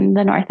 70s in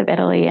the north of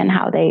Italy, and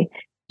how they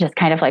just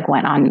kind of like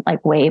went on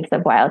like waves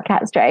of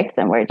wildcat strikes,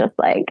 and we're just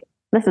like,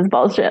 this is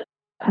bullshit.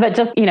 But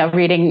just,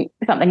 reading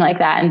something like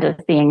that and just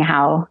seeing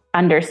how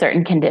under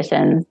certain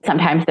conditions,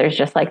 sometimes there's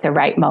just like the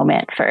right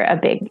moment for a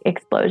big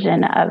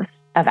explosion of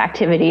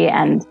activity,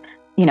 and,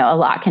 a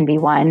lot can be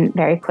won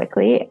very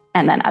quickly.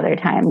 And then other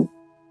times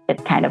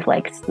it's kind of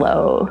like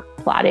slow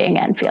plodding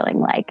and feeling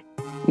like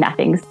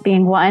nothing's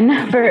being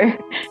won for,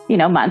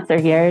 months or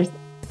years.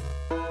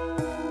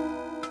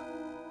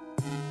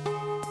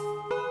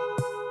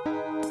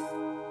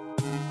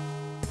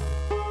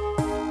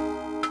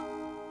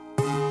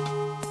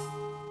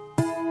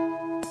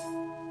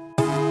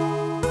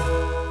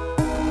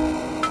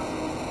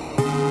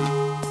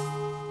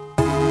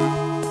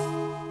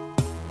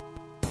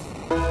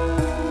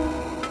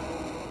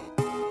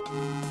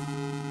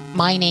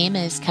 My name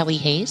is Kelly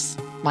Hayes.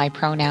 My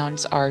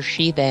pronouns are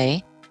she,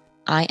 they.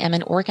 I am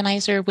an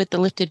organizer with the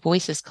Lifted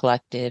Voices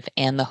Collective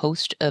and the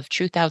host of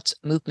Truth Out's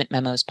Movement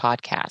Memos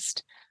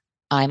podcast.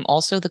 I'm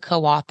also the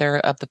co-author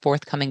of the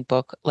forthcoming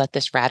book, Let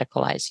This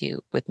Radicalize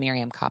You, with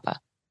Miriam Kappa.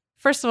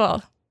 First of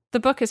all, the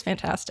book is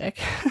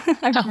fantastic.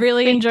 I've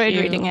really enjoyed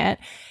reading it.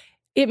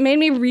 It made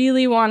me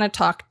really want to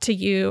talk to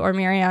you or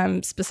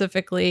Miriam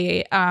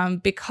specifically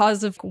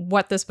because of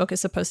what this book is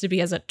supposed to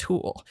be as a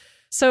tool.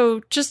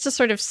 So just to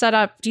sort of set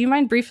up, do you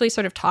mind briefly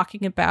sort of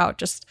talking about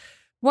just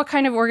what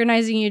kind of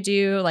organizing you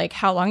do, like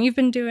how long you've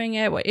been doing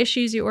it, what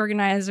issues you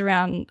organize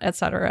around, et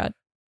cetera,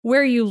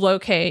 where you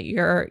locate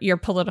your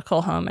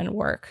political home and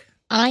work?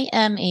 I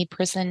am a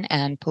prison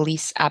and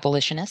police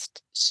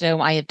abolitionist,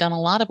 so I have done a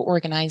lot of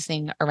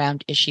organizing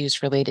around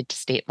issues related to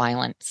state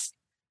violence.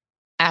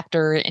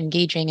 After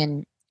engaging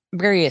in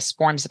various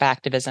forms of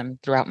activism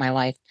throughout my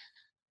life,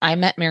 I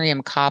met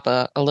Miriam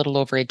Kappa a little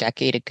over a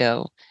decade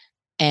ago.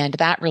 And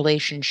that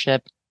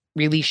relationship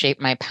really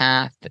shaped my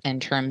path in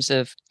terms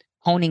of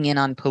honing in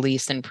on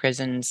police and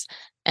prisons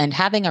and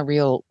having a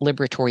real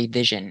liberatory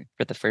vision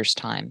for the first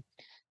time,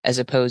 as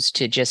opposed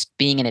to just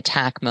being in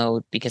attack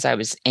mode because I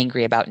was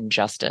angry about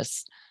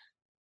injustice.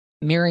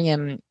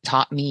 Miriam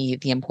taught me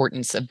the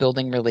importance of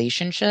building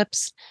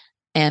relationships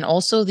and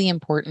also the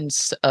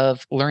importance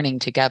of learning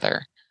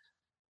together.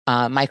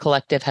 My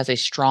collective has a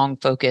strong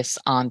focus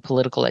on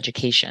political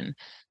education,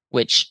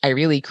 which I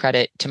really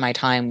credit to my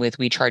time with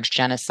We Charge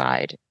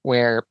Genocide,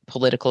 where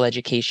political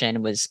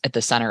education was at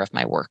the center of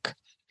my work.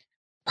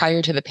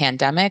 Prior to the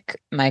pandemic,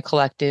 my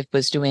collective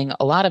was doing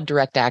a lot of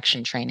direct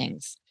action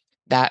trainings.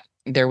 That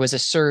there was a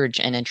surge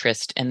in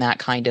interest in that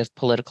kind of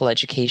political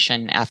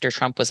education after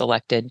Trump was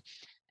elected,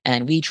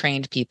 and we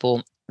trained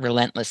people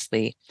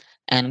relentlessly,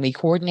 and we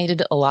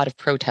coordinated a lot of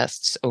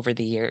protests over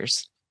the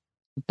years.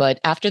 But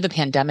after the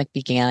pandemic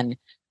began,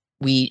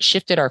 we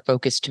shifted our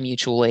focus to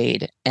mutual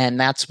aid, and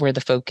that's where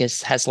the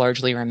focus has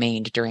largely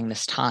remained during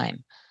this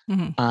time.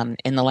 Mm-hmm.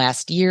 In the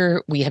last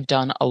year, we have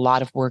done a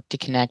lot of work to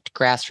connect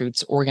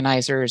grassroots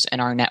organizers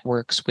and our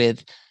networks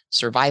with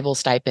survival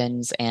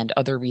stipends and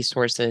other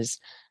resources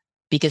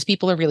because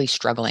people are really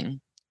struggling.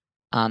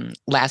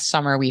 Last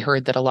summer, we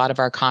heard that a lot of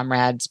our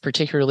comrades,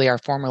 particularly our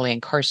formerly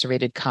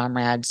incarcerated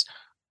comrades,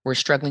 were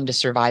struggling to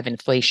survive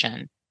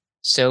inflation.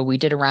 So we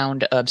did a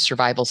round of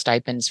survival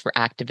stipends for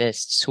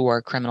activists who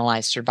are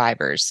criminalized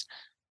survivors.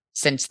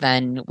 Since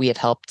then, we have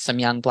helped some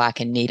young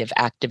Black and Native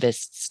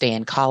activists stay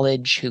in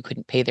college who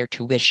couldn't pay their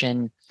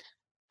tuition,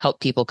 help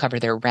people cover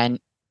their rent,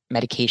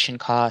 medication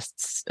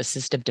costs,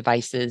 assistive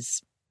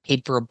devices,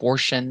 paid for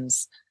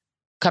abortions,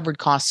 covered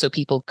costs so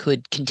people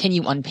could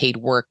continue unpaid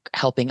work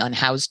helping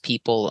unhoused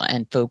people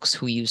and folks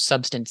who use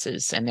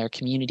substances in their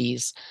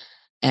communities,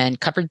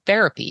 and covered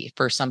therapy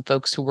for some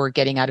folks who were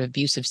getting out of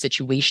abusive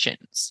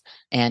situations,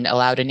 and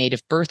allowed a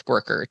Native birth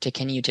worker to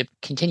continue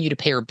to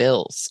pay her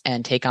bills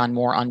and take on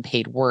more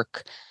unpaid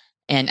work.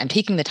 And I'm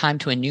taking the time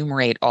to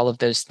enumerate all of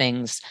those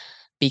things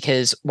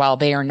because while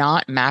they are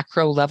not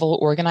macro level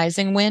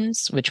organizing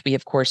wins, which we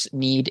of course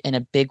need in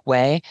a big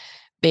way,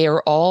 they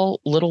are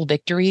all little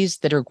victories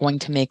that are going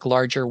to make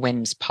larger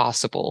wins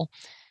possible.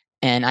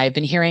 And I've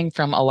been hearing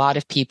from a lot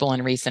of people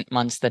in recent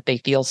months that they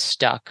feel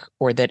stuck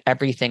or that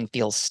everything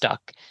feels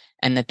stuck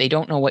and that they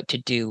don't know what to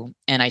do.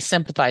 And I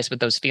sympathize with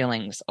those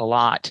feelings a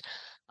lot.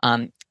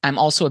 I'm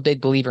also a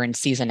big believer in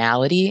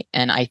seasonality.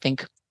 And I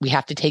think we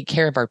have to take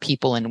care of our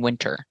people in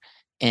winter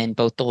in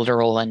both the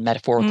literal and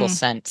metaphorical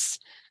sense.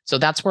 So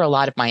that's where a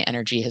lot of my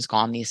energy has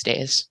gone these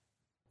days.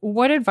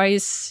 What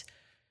advice,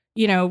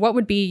 what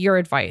would be your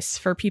advice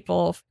for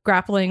people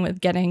grappling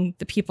with getting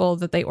the people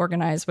that they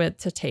organize with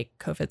to take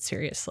COVID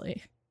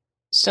seriously?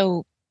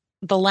 So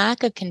The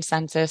lack of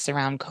consensus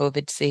around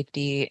COVID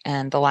safety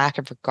and the lack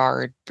of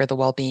regard for the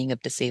well-being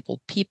of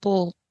disabled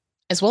people,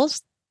 as well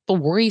as the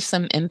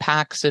worrisome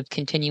impacts of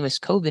continuous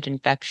COVID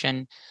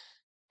infection,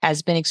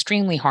 has been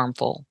extremely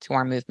harmful to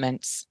our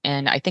movements.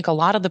 And I think a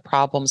lot of the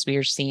problems we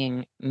are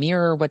seeing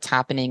mirror what's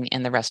happening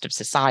in the rest of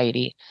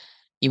society.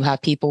 You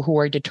have people who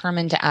are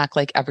determined to act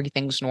like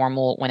everything's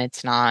normal when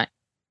it's not,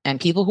 and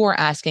people who are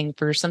asking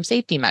for some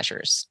safety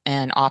measures.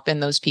 And often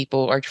those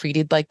people are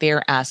treated like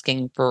they're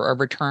asking for a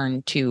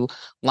return to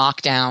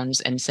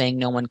lockdowns and saying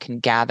no one can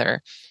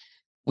gather.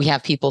 We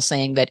have people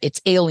saying that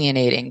it's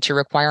alienating to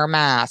require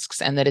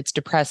masks and that it's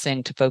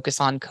depressing to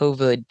focus on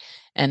COVID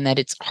and that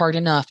it's hard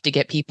enough to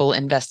get people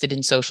invested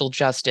in social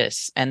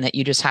justice and that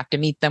you just have to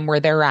meet them where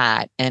they're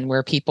at and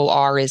where people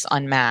are is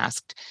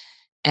unmasked.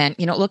 And,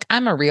 look,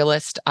 I'm a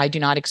realist. I do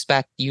not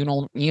expect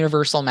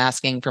universal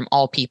masking from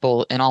all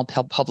people in all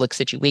public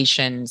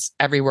situations,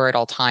 everywhere at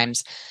all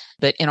times.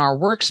 But in our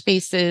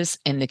workspaces,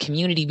 in the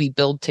community we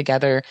build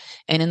together,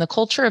 and in the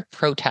culture of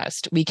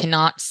protest, we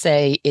cannot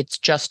say it's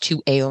just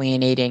too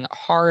alienating,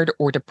 hard,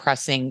 or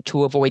depressing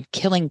to avoid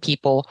killing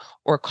people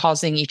or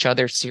causing each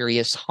other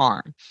serious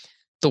harm.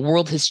 The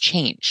world has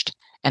changed,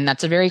 and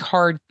that's very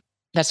hard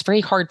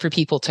for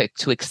people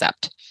to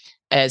accept.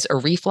 As a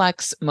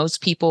reflex,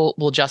 most people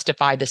will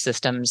justify the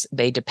systems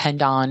they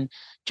depend on,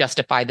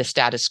 justify the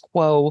status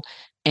quo,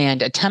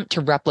 and attempt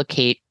to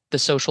replicate the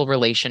social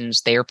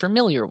relations they are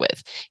familiar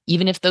with,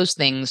 even if those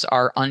things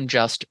are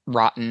unjust,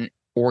 rotten,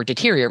 or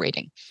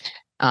deteriorating.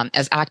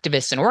 As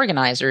activists and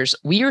organizers,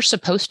 we are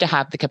supposed to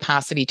have the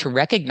capacity to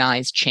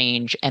recognize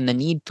change and the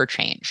need for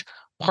change.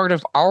 Part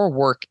of our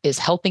work is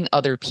helping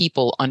other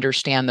people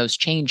understand those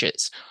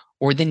changes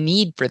or the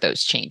need for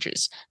those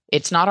changes.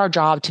 It's not our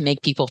job to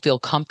make people feel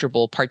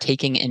comfortable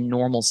partaking in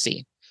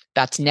normalcy.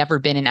 That's never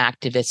been an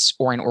activist's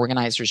or an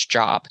organizer's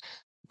job.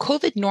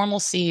 COVID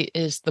normalcy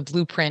is the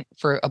blueprint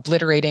for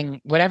obliterating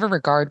whatever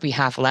regard we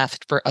have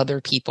left for other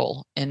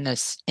people in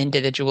this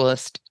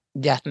individualist,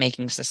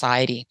 death-making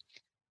society.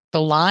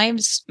 The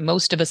lives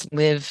most of us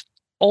live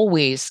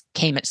always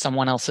came at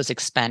someone else's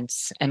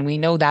expense, and we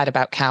know that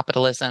about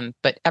capitalism,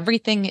 but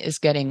everything is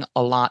getting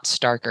a lot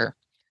starker.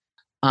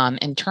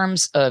 In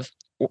terms of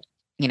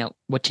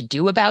what to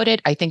do about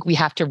it, I think we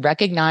have to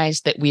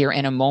recognize that we are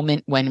in a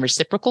moment when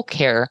reciprocal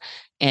care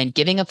and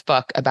giving a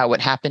fuck about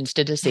what happens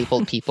to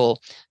disabled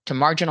people, to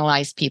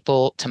marginalized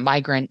people, to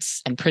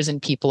migrants and prison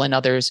people and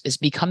others is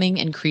becoming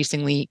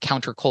increasingly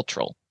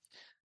countercultural.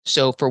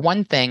 So for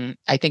one thing,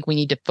 I think we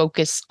need to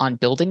focus on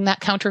building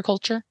that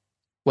counterculture.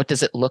 What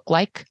does it look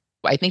like?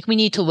 I think we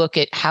need to look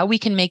at how we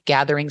can make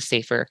gatherings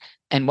safer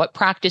and what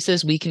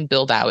practices we can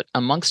build out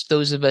amongst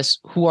those of us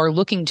who are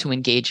looking to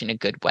engage in a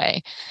good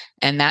way.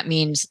 And that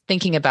means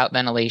thinking about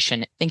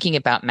ventilation, thinking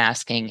about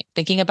masking,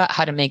 thinking about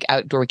how to make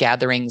outdoor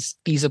gatherings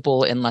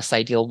feasible in less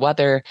ideal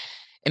weather.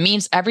 It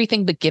means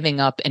everything but giving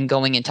up and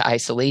going into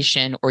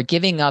isolation or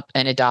giving up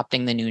and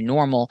adopting the new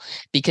normal,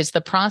 because the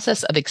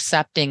process of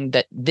accepting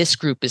that this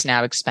group is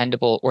now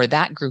expendable or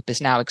that group is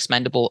now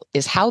expendable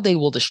is how they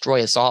will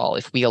destroy us all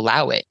if we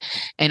allow it.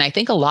 And I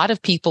think a lot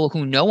of people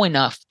who know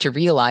enough to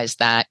realize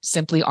that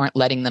simply aren't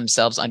letting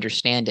themselves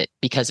understand it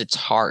because it's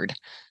hard.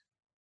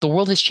 The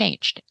world has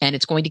changed and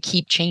it's going to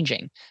keep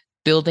changing.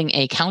 Building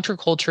a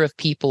counterculture of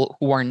people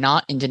who are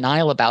not in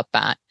denial about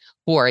that,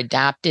 who are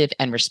adaptive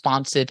and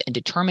responsive and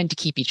determined to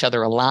keep each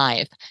other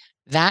alive.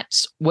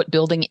 That's what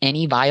building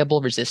any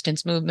viable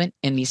resistance movement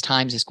in these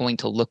times is going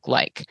to look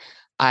like.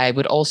 I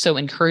would also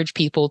encourage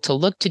people to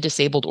look to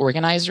disabled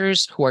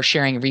organizers who are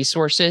sharing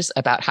resources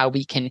about how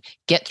we can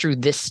get through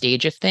this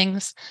stage of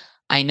things.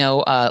 I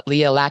know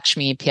Leah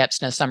Lakshmi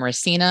Piepzna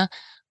Samarasina,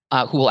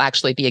 who will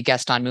actually be a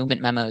guest on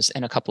Movement Memos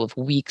in a couple of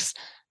weeks,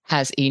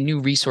 has a new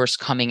resource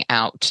coming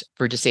out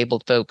for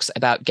disabled folks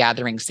about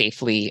gathering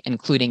safely,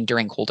 including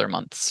during colder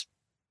months.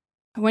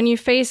 When you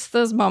face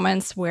those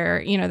moments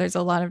where, there's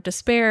a lot of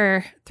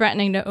despair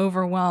threatening to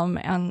overwhelm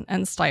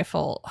and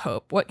stifle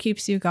hope, what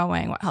keeps you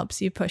going? What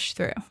helps you push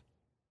through?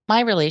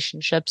 My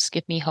relationships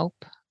give me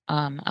hope.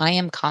 I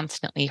am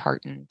constantly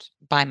heartened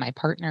by my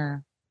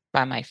partner,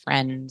 by my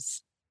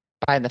friends,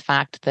 by the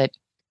fact that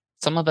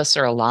some of us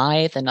are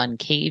alive and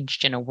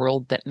uncaged in a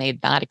world that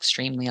made that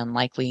extremely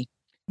unlikely.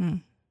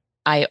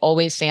 I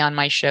always say on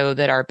my show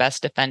that our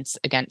best defense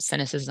against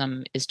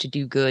cynicism is to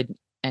do good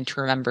and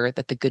to remember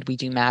that the good we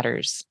do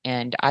matters.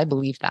 And I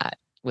believe that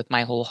with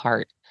my whole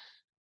heart.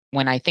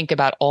 When I think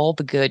about all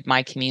the good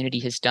my community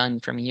has done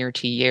from year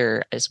to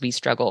year as we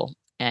struggle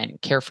and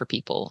care for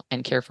people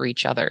and care for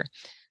each other,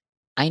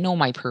 I know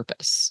my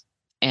purpose.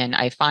 And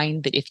I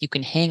find that if you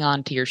can hang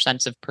on to your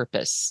sense of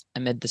purpose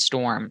amid the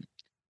storm,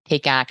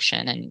 take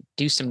action and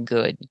do some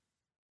good,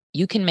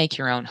 you can make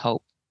your own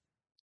hope.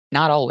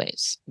 Not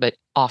always, but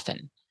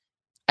often.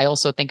 I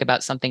also think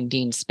about something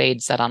Dean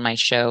Spade said on my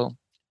show,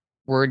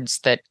 words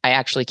that I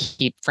actually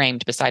keep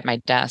framed beside my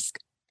desk.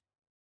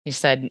 He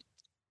said,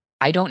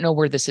 "I don't know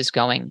where this is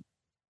going.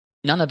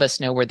 None of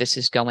us know where this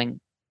is going.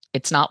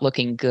 It's not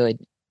looking good.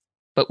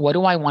 But what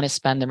do I want to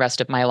spend the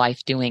rest of my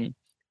life doing?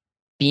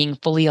 Being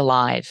fully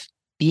alive,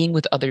 being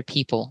with other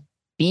people,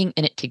 being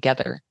in it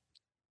together,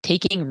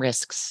 taking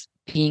risks,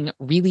 being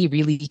really,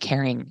 really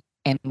caring,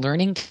 and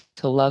learning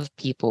to love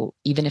people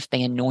even if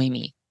they annoy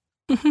me.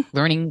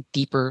 Learning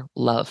deeper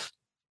love.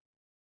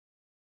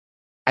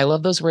 I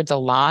love those words a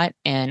lot,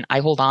 and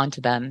I hold on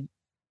to them.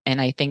 And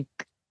I think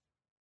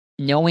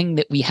knowing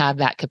that we have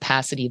that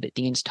capacity that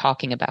Dean's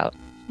talking about,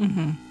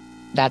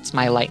 that's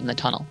my light in the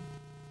tunnel.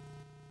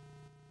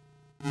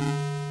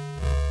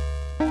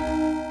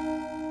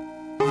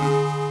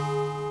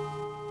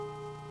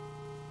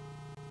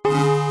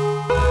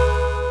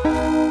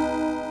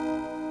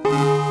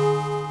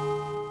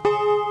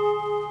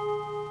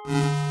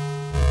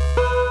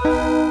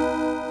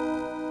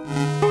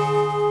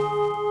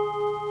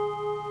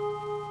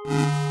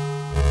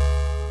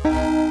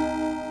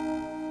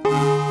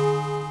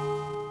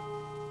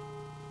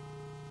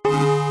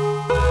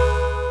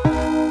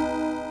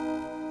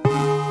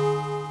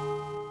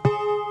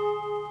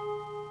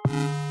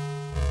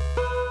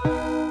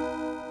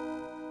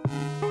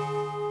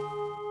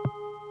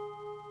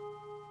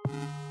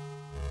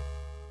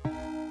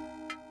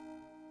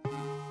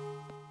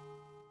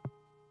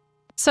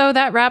 So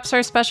that wraps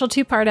our special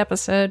 2-part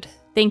episode.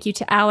 Thank you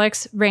to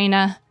Alex,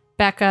 Raina,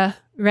 Becca,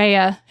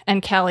 Rhea,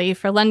 and Kelly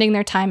for lending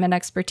their time and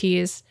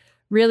expertise.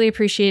 Really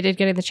appreciated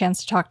getting the chance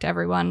to talk to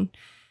everyone.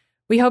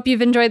 We hope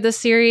you've enjoyed this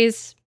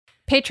series.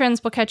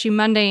 Patrons will catch you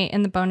Monday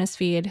in the bonus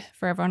feed.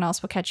 For everyone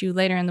else, we'll catch you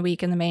later in the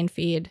week in the main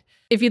feed.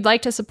 If you'd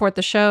like to support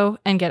the show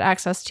and get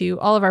access to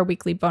all of our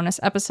weekly bonus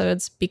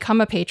episodes,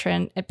 become a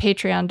patron at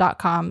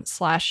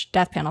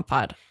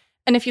patreon.com/deathpanelpod.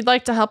 And if you'd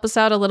like to help us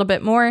out a little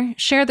bit more,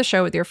 share the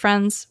show with your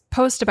friends,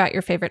 post about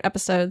your favorite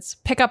episodes,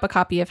 pick up a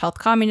copy of Health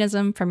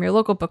Communism from your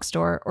local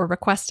bookstore or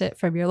request it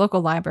from your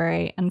local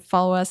library, and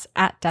follow us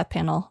at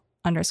deathpanel_.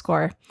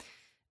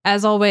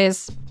 As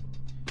always,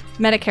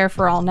 Medicare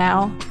for all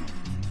now.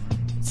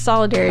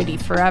 Solidarity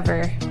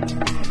forever.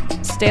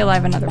 Stay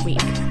alive another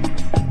week.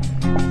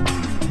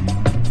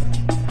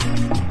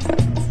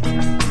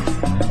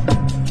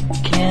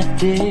 Can't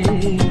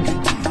dig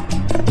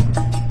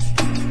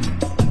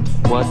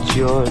what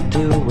you're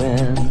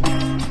doing.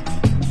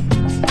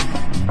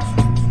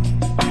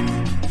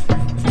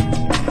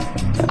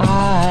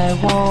 I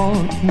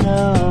won't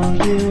know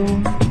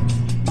you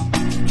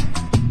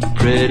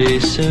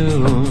pretty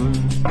soon.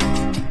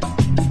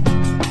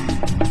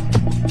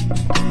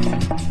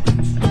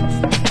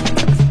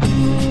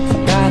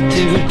 Got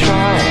to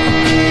try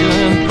to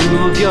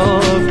improve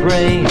your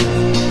brain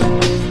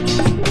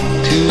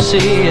to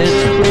see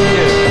it's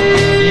clear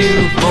you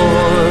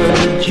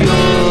forged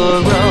your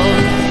own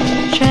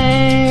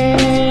chains,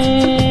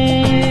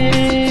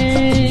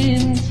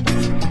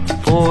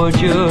 forge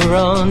your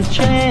own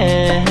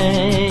chains.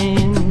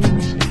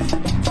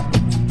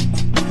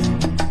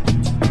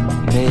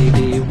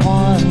 Maybe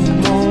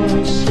one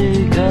more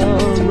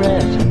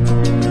cigarette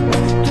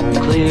to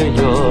clear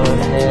your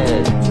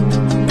head.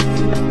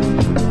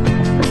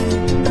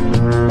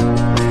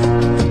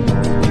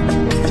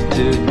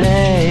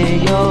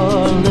 Today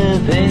you're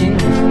living,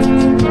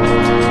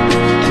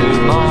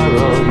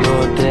 tomorrow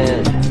you're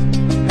dead.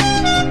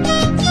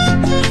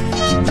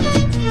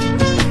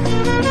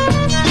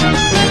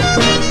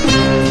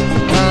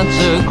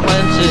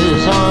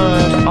 Consequences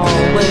aren't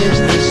always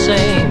the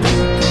same.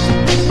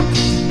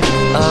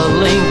 A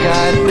link, I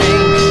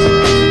think,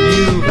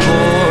 you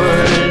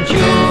forged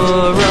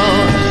your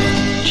own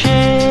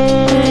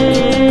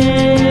chains,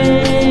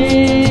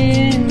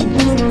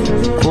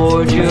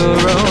 forged your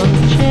own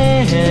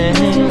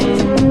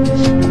chains.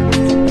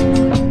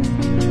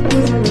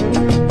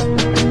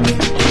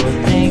 You're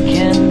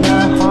thinking the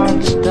hard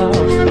stuff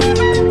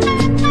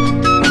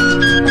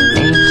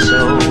ain't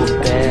so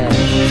bad.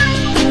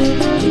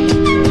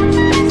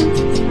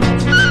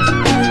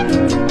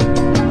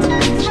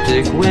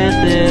 Stick with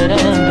it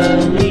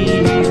and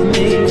believe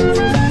me,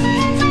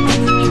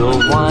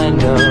 you'll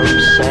wind up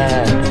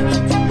sad.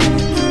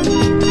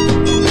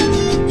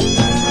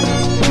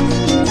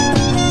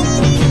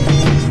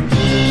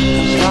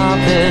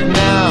 Stop it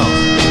now,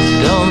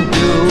 don't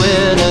do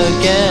it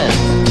again.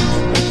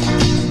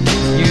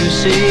 You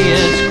see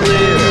it's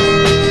clear,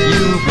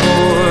 you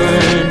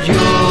forged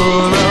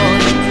your own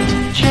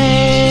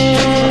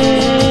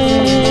chains,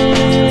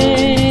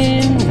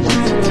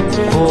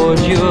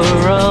 forged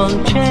your own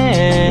chains.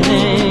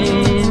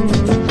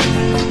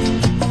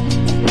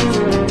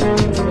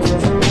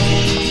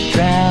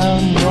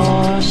 Drown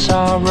your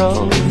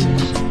sorrows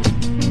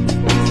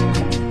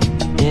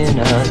in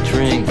a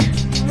drink.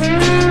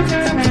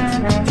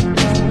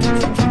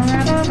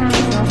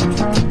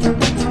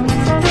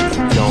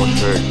 Don't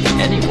hurt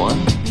anyone.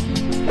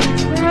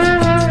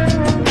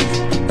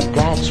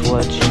 That's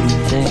what you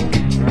think.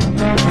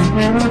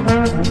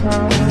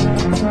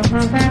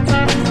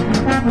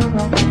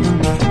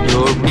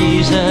 Your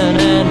reason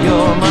and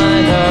your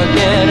mind are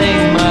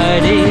getting